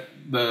say that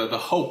the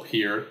hope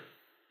here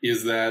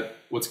is that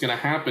what's going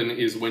to happen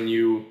is when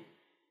you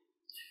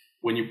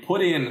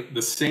put in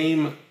the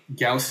same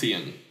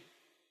Gaussian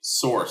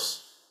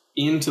source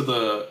into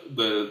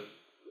the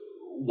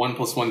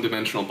 1+1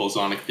 dimensional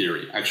bosonic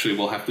theory, actually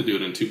we'll have to do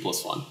it in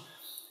 2+1.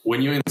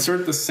 When you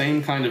insert the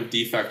same kind of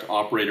defect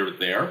operator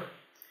there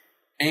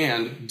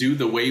and do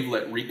the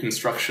wavelet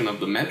reconstruction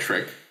of the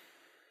metric,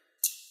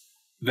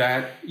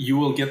 that you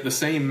will get the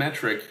same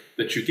metric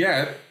that you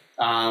get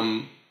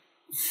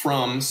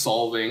from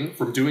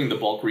doing the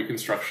bulk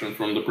reconstruction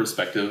from the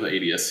perspective of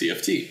ADS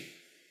CFT.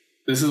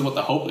 This is what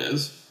the hope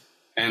is,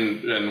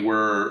 and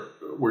we're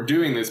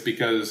doing this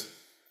because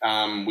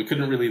we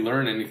couldn't really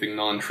learn anything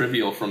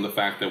non-trivial from the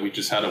fact that we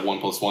just had a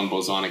 1+1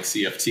 bosonic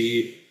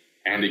CFT,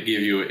 and it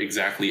gave you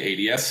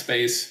exactly ADS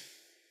space,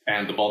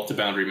 and the bulk to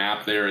boundary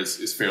map there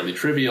is fairly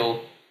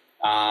trivial.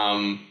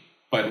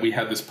 But we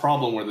had this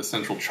problem where the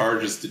central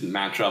charges didn't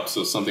match up,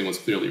 so something was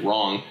clearly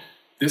wrong.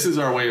 This is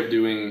our way of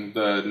doing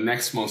the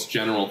next most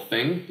general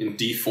thing in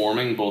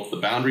deforming both the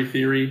boundary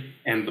theory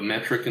and the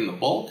metric in the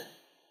bulk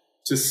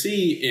to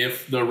see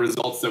if the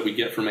results that we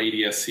get from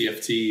ADS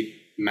CFT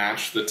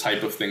match the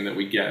type of thing that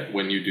we get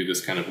when you do this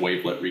kind of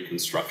wavelet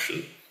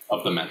reconstruction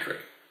of the metric.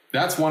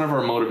 That's one of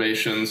our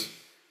motivations.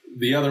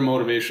 The other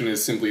motivation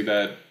is simply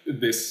that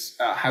this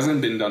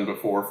hasn't been done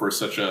before for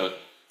such a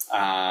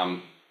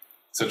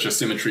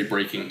symmetry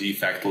breaking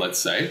defect, let's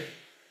say.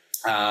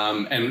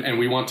 And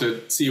we want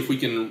to see if we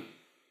can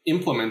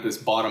implement this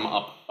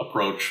bottom-up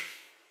approach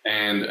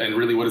and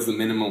really what is the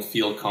minimal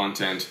field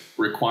content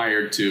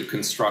required to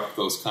construct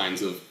those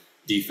kinds of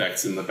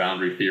defects in the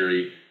boundary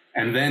theory,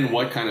 and then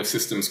what kind of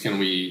systems can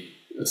we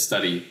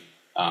study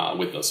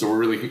with those. So we're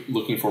really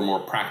looking for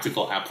more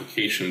practical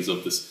applications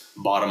of this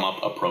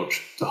bottom-up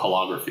approach to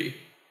holography.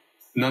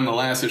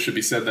 Nonetheless, it should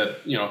be said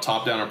that, you know,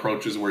 top-down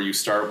approaches where you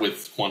start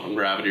with quantum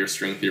gravity or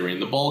string theory in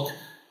the bulk,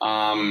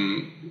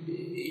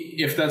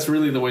 if that's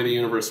really the way the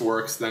universe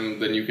works, then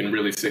you can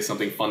really say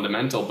something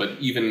fundamental. But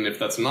even if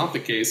that's not the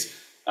case,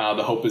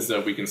 the hope is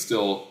that we can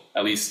still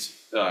at least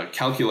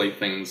calculate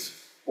things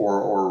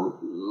or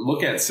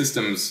look at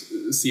systems,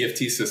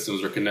 CFT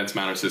systems or condensed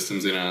matter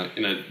systems in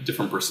a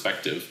different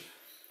perspective,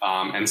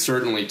 and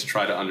certainly to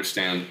try to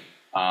understand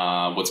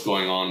what's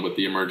going on with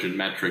the emergent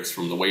metrics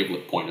from the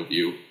wavelet point of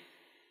view.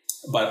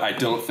 But I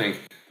don't think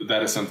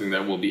that is something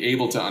that we'll be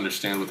able to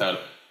understand without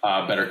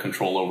better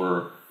control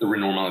over the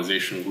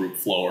renormalization group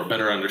flow or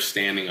better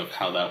understanding of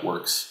how that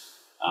works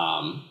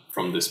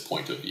from this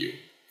point of view.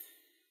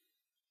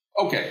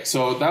 Okay,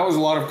 so that was a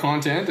lot of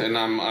content, and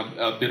I'm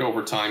a bit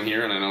over time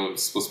here, and I know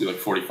it's supposed to be like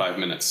 45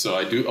 minutes, so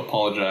I do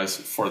apologize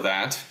for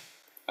that.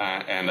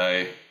 And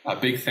a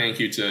big thank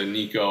you to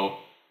Nico,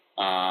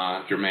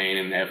 Jermaine,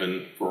 and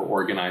Evan for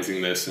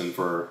organizing this, and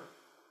for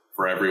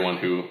everyone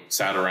who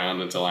sat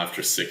around until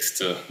after 6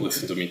 to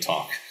listen to me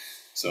talk.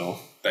 So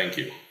thank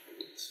you.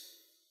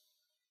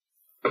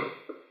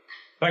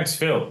 Thanks,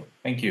 Phil.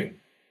 Thank you.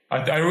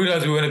 I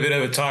realized we went a bit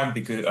over time,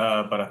 because,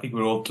 but I think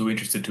we're all too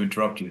interested to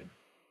interrupt you.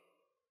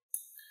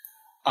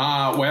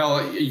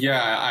 Well,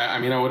 yeah, I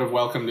mean, I would have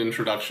welcomed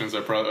interruptions.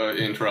 I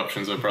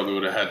probably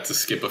would have had to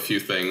skip a few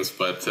things,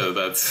 but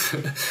that's,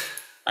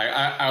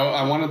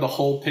 I wanted the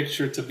whole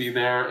picture to be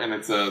there, and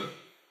it's a,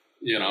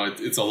 you know,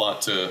 it's a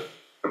lot to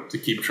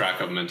keep track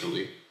of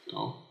mentally.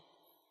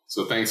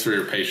 So thanks for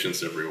your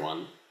patience,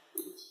 everyone.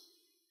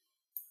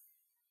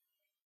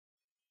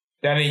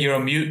 Danny, you're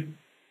on mute.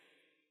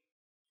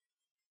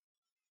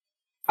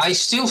 I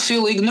still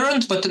feel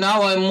ignorant, but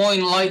now I'm more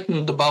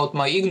enlightened about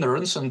my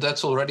ignorance, and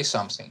that's already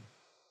something.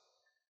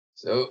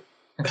 So,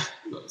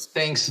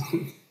 thanks.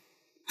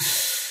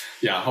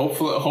 Yeah,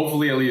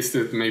 hopefully at least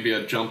it may be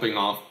a jumping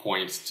off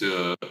point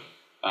to,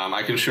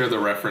 I can share the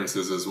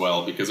references as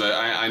well, because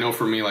I know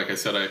for me, like I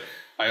said,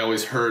 I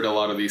always heard a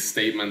lot of these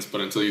statements, but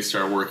until you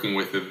start working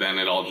with it, then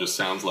it all just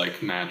sounds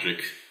like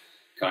magic,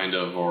 kind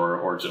of,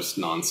 or just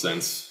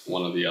nonsense,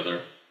 one or the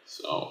other.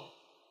 So,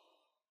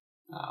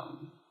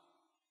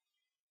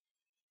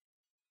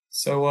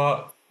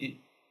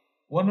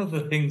 one of the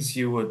things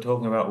you were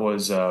talking about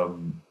was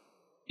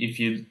if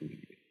you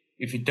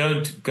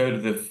don't go to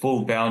the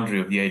full boundary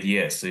of the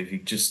ADS, so if you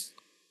just,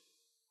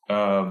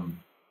 I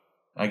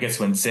guess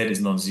when Z is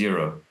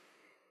non-zero,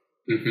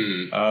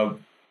 in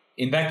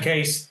that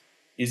case,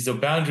 is the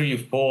boundary you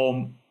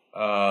form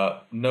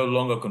no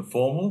longer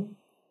conformal?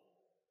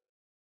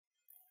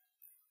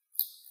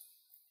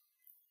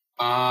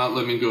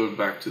 Let me go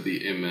back to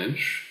the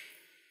image.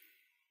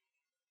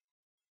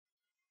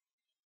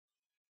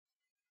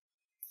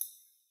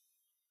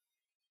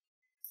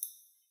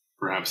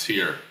 Perhaps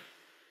here.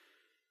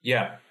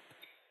 Yeah.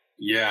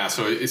 Yeah.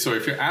 So if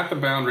you're at the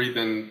boundary,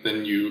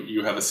 then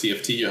you have a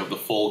CFT. You have the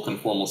full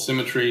conformal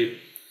symmetry,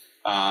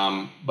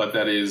 but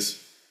that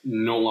is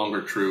no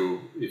longer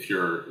true if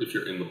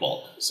you're in the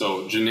bulk.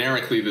 So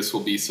generically, this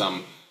will be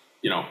some,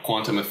 you know,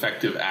 quantum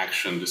effective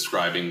action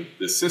describing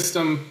this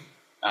system.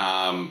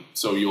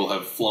 So you will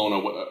have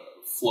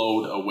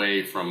flowed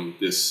away from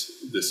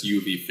this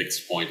UV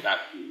fixed point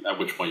at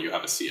which point you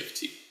have a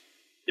CFT.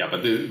 Yeah,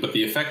 but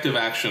the effective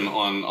action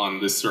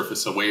on this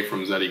surface away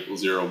from Z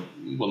equals 0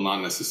 will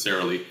not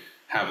necessarily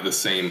have the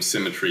same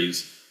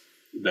symmetries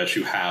that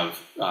you have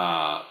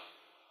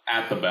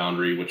at the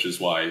boundary, which is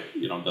why,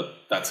 you know,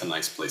 that's a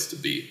nice place to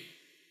be,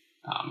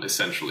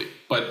 essentially.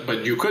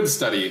 But you could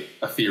study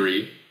a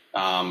theory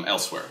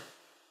elsewhere,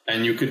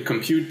 and you could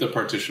compute the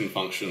partition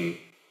function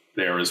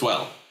there as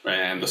well, right?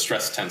 And the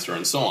stress tensor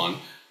and so on.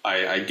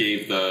 I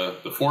gave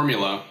the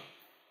formula.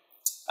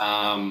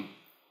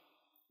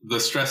 the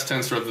stress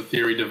tensor of the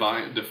theory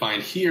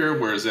defined here,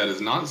 where z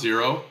is not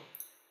 0,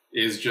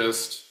 is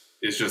just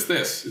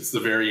this. It's the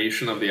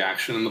variation of the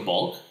action in the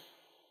bulk,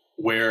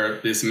 where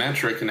this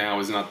metric now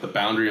is not the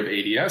boundary of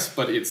ADS,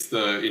 but it's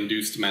the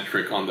induced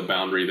metric on the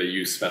boundary that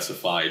you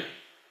specified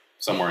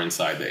somewhere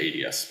inside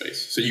the ADS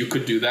space. So you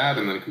could do that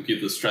and then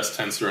compute the stress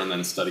tensor and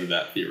then study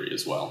that theory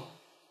as well.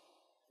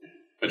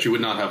 But you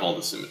would not have all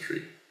the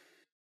symmetry.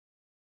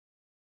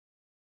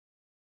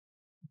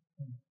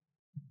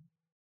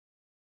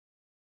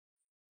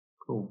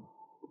 Cool.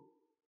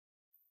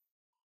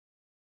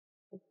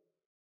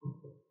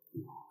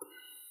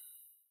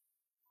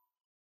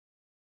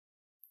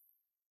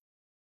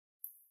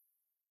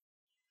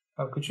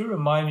 Could you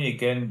remind me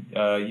again,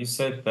 you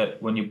said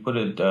that when you put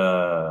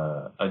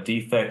a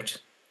defect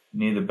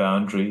near the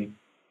boundary,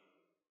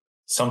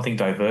 something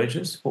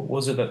diverges? What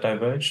was it that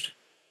diverged?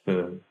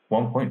 The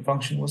one-point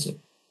function, was it?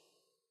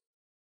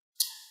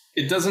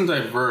 It doesn't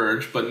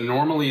diverge, but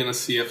normally in a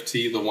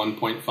CFT, the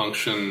one-point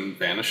function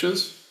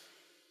vanishes.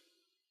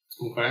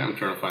 Okay, I'm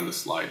trying to find the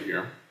slide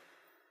here.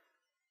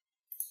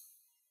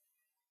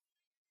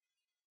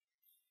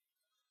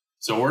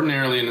 So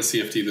ordinarily in a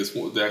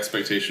CFT, the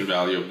expectation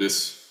value of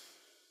this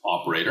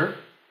operator,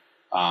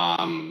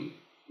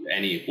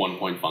 any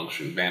one-point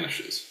function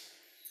vanishes.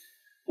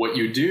 What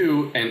you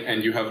do,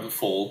 and you have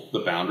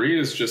the boundary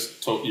is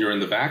just, you're in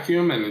the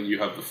vacuum and you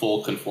have the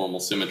full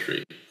conformal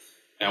symmetry.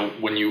 Now,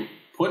 when you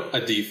put a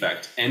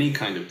defect, any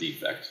kind of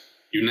defect,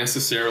 you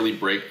necessarily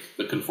break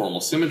the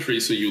conformal symmetry,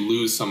 so you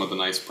lose some of the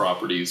nice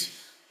properties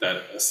that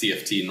a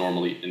CFT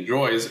normally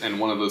enjoys, and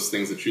one of those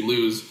things that you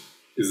lose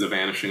is the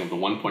vanishing of the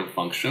one-point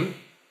function.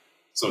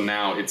 So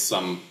now it's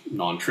some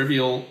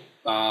non-trivial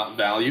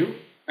value,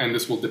 and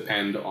this will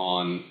depend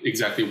on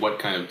exactly what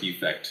kind of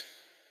defect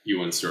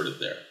you inserted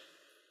there.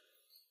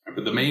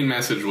 But the main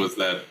message was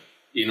that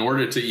in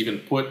order to even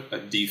put a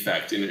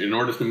defect, in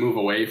order to move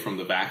away from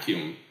the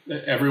vacuum,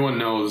 everyone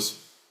knows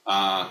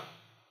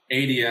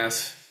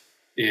ADS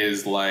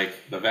is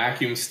like the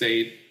vacuum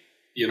state,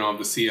 of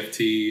the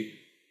CFT,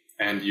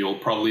 and you'll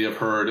probably have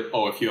heard,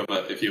 oh, if you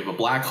have a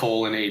black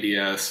hole in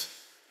ADS,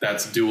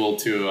 that's dual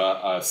to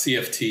a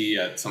CFT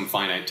at some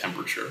finite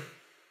temperature.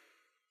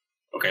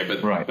 Okay,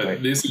 but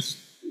this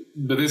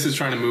is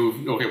trying to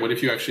move. Okay, what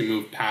if you actually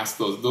move past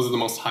those? Those are the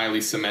most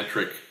highly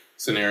symmetric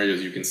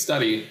scenarios you can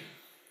study.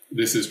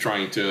 This is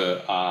trying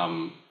to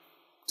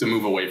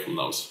move away from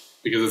those,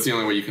 because it's the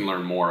only way you can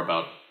learn more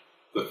about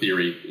the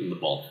theory in the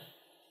bulk,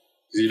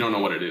 because you don't know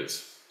what it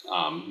is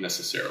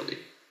necessarily.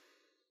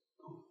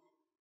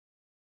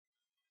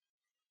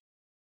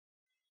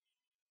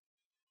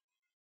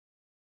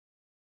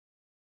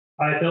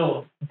 Hi,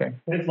 Phil. Okay.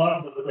 Thanks a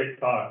lot for the great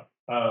talk.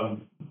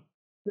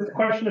 Just a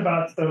question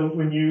about, so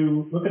when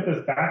you look at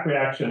this back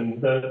reaction,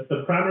 the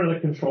parameter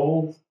that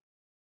controls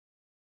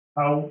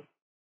how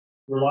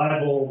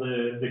reliable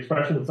the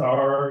expressions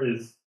are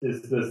is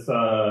this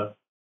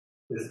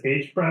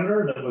H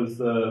parameter that was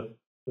the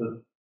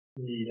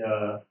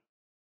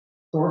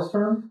source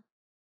term.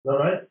 Is that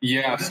right?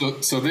 Yeah.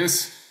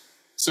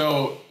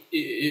 So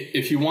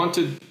if you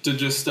wanted to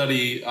just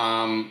study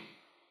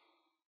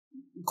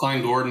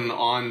Klein-Gordon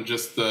on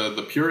just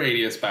the pure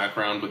ADS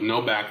background with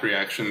no back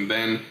reaction,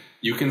 then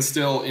you can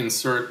still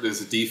insert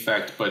this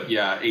defect, but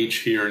yeah, H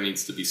here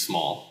needs to be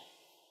small.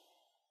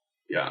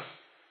 Yeah.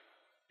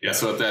 Yeah,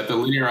 so at the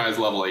linearized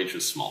level, H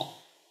is small.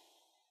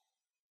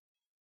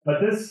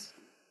 But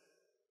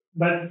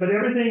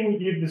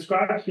everything you've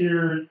described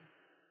here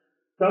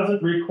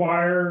doesn't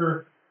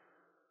require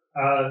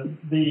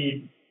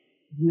the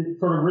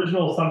sort of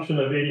original assumption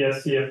of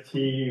ADS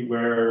CFT,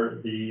 where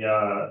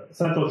the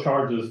central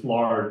charge is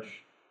large,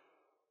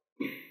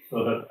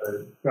 so that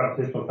the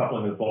gravitational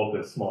coupling of bulk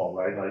is small,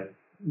 right? Like,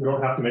 you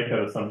don't have to make that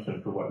assumption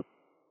for what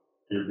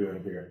you're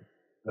doing here.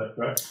 Is that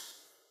correct?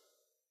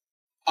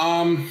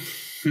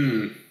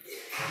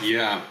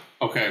 Yeah.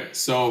 Okay.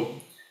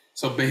 So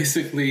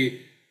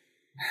basically,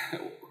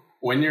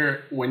 when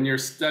you're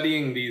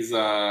studying these,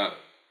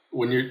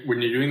 when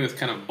you're doing this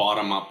kind of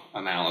bottom-up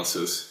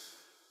analysis,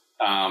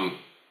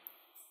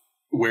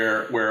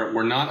 where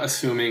we're not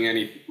assuming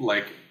any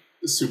like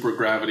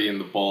supergravity in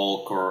the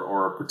bulk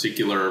or a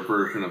particular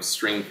version of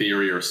string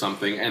theory or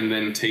something, and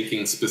then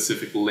taking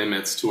specific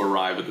limits to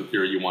arrive at the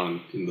theory you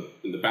want in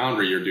the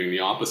boundary, you're doing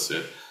the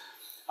opposite.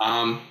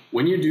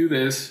 When you do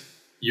this,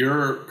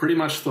 you're pretty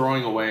much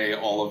throwing away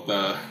all of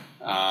the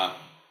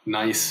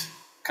nice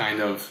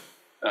kind of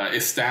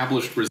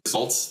established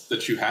results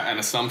that you have and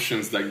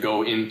assumptions that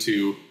go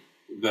into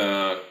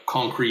the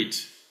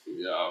concrete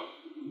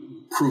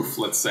proof,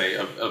 let's say,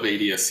 of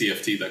ADS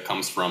CFT that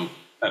comes from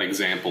that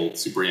example,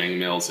 Super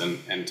Yang-Mills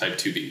and type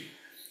 2B.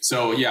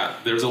 So yeah,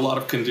 there's a lot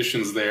of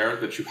conditions there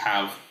that you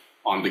have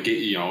on the gate,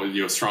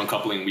 you have strong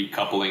coupling, weak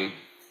coupling,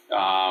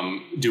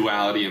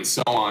 duality, and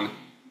so on.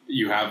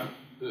 You have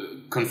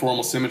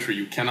conformal symmetry.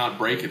 You cannot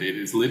break it. It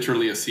is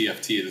literally a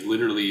CFT. It is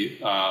literally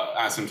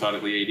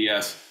asymptotically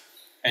ADS.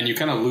 And you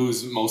kind of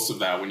lose most of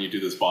that when you do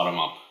this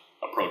bottom-up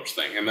approach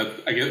thing. And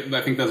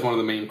I think that's one of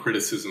the main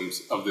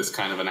criticisms of this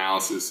kind of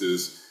analysis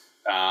is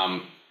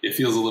it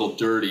feels a little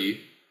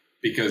dirty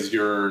because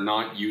you're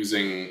not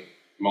using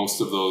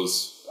most of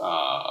those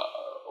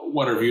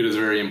what are viewed as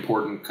very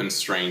important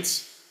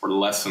constraints or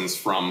lessons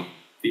from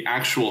the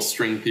actual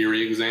string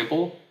theory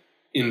example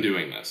in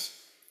doing this.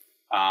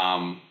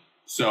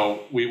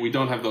 So we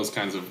don't have those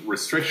kinds of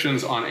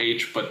restrictions on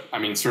H, but I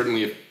mean,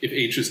 certainly if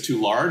H is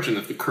too large and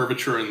if the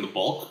curvature in the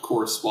bulk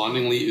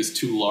correspondingly is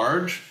too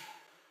large,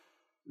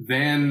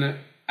 then,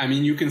 I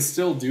mean, you can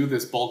still do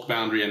this bulk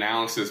boundary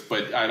analysis,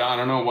 but I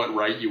don't know what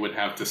right you would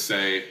have to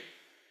say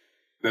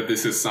that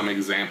this is some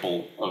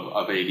example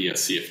of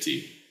ADS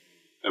CFT.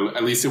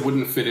 At least it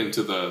wouldn't fit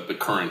into the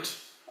current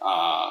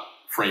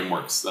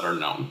frameworks that are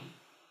known.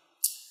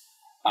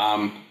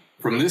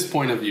 From this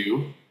point of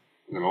view,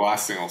 and the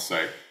last thing I'll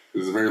say,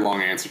 this is a very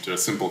long answer to a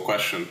simple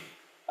question.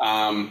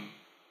 From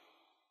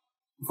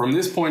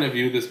this point of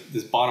view,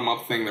 this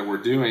bottom-up thing that we're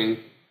doing,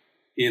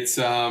 it's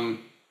not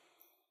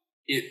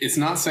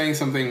saying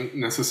something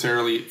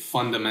necessarily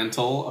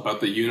fundamental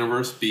about the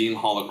universe being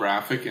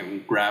holographic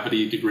and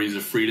gravity degrees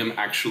of freedom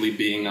actually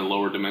being a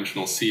lower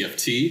dimensional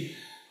CFT,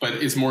 but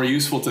it's more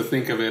useful to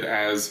think of it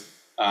as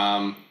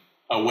a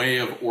way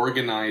of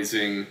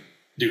organizing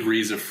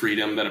degrees of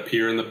freedom that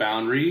appear in the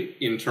boundary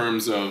in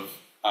terms of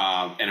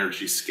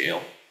energy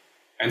scale.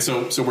 And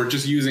so we're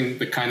just using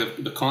the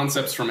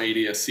concepts from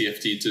ADS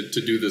CFT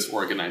to do this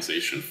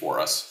organization for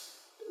us,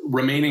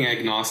 remaining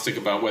agnostic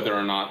about whether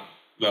or not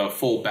the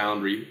full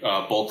boundary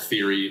bulk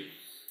theory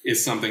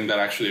is something that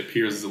actually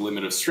appears as a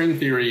limit of string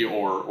theory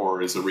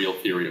or is a real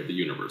theory of the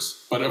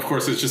universe. But of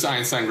course, it's just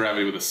Einstein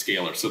gravity with a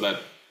scalar, so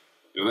that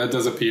that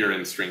does appear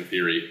in string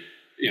theory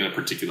in a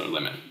particular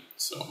limit.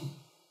 So,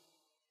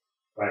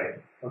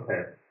 right.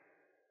 Okay.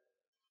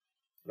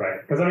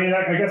 Right, because I mean,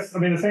 I guess the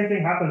same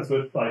thing happens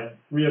with like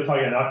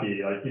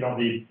Ryo-Taganaki. Like, you don't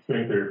need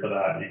string theory for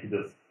that. You can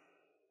just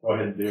go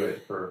ahead and do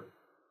it for.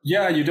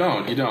 Yeah, you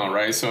don't,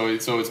 right? So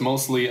it's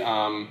mostly,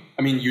 I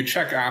mean, you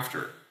check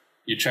after.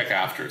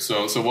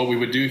 So what we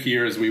would do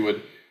here is we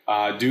would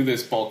do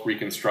this bulk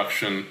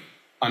reconstruction,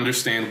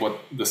 understand what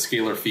the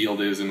scalar field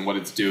is and what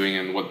it's doing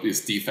and what this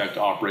defect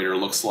operator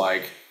looks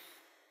like,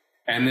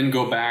 and then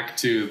go back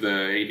to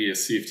the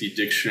ADS CFT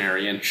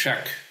dictionary and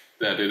check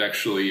that it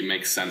actually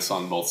makes sense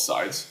on both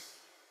sides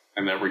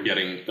and that we're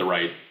getting the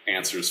right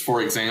answers. For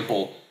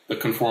example, the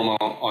conformal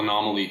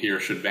anomaly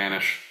here should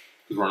vanish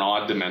because we're in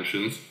odd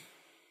dimensions.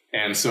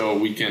 And so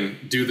we can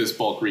do this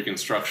bulk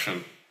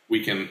reconstruction.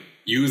 We can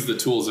use the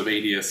tools of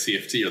ADS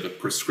CFT or the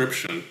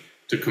prescription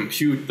to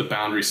compute the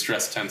boundary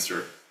stress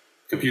tensor,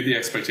 compute the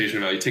expectation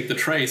value, take the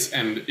trace,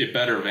 and it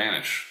better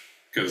vanish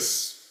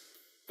because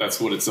that's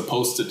what it's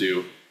supposed to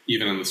do,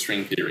 even in the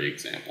string theory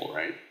example,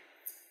 right?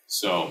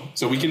 So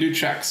we can do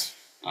checks.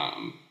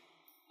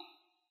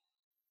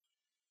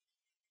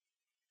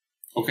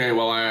 Okay,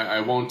 well, I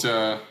won't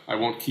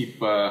keep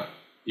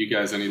you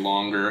guys any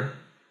longer.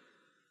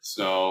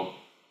 So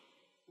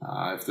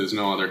if there's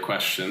no other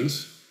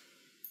questions,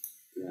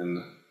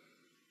 then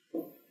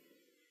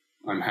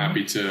I'm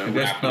happy to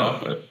wrap it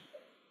up.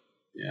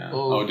 Yeah.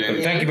 Oh,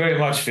 Dan. Thank you very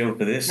much, Phil,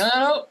 for this.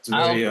 No. It's a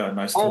very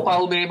nice talk.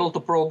 I'll be able to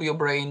probe your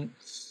brain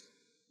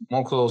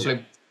more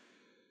closely.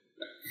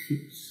 Yeah.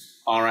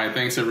 All right.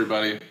 Thanks,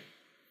 everybody.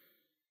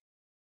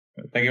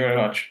 Thank you very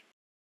much.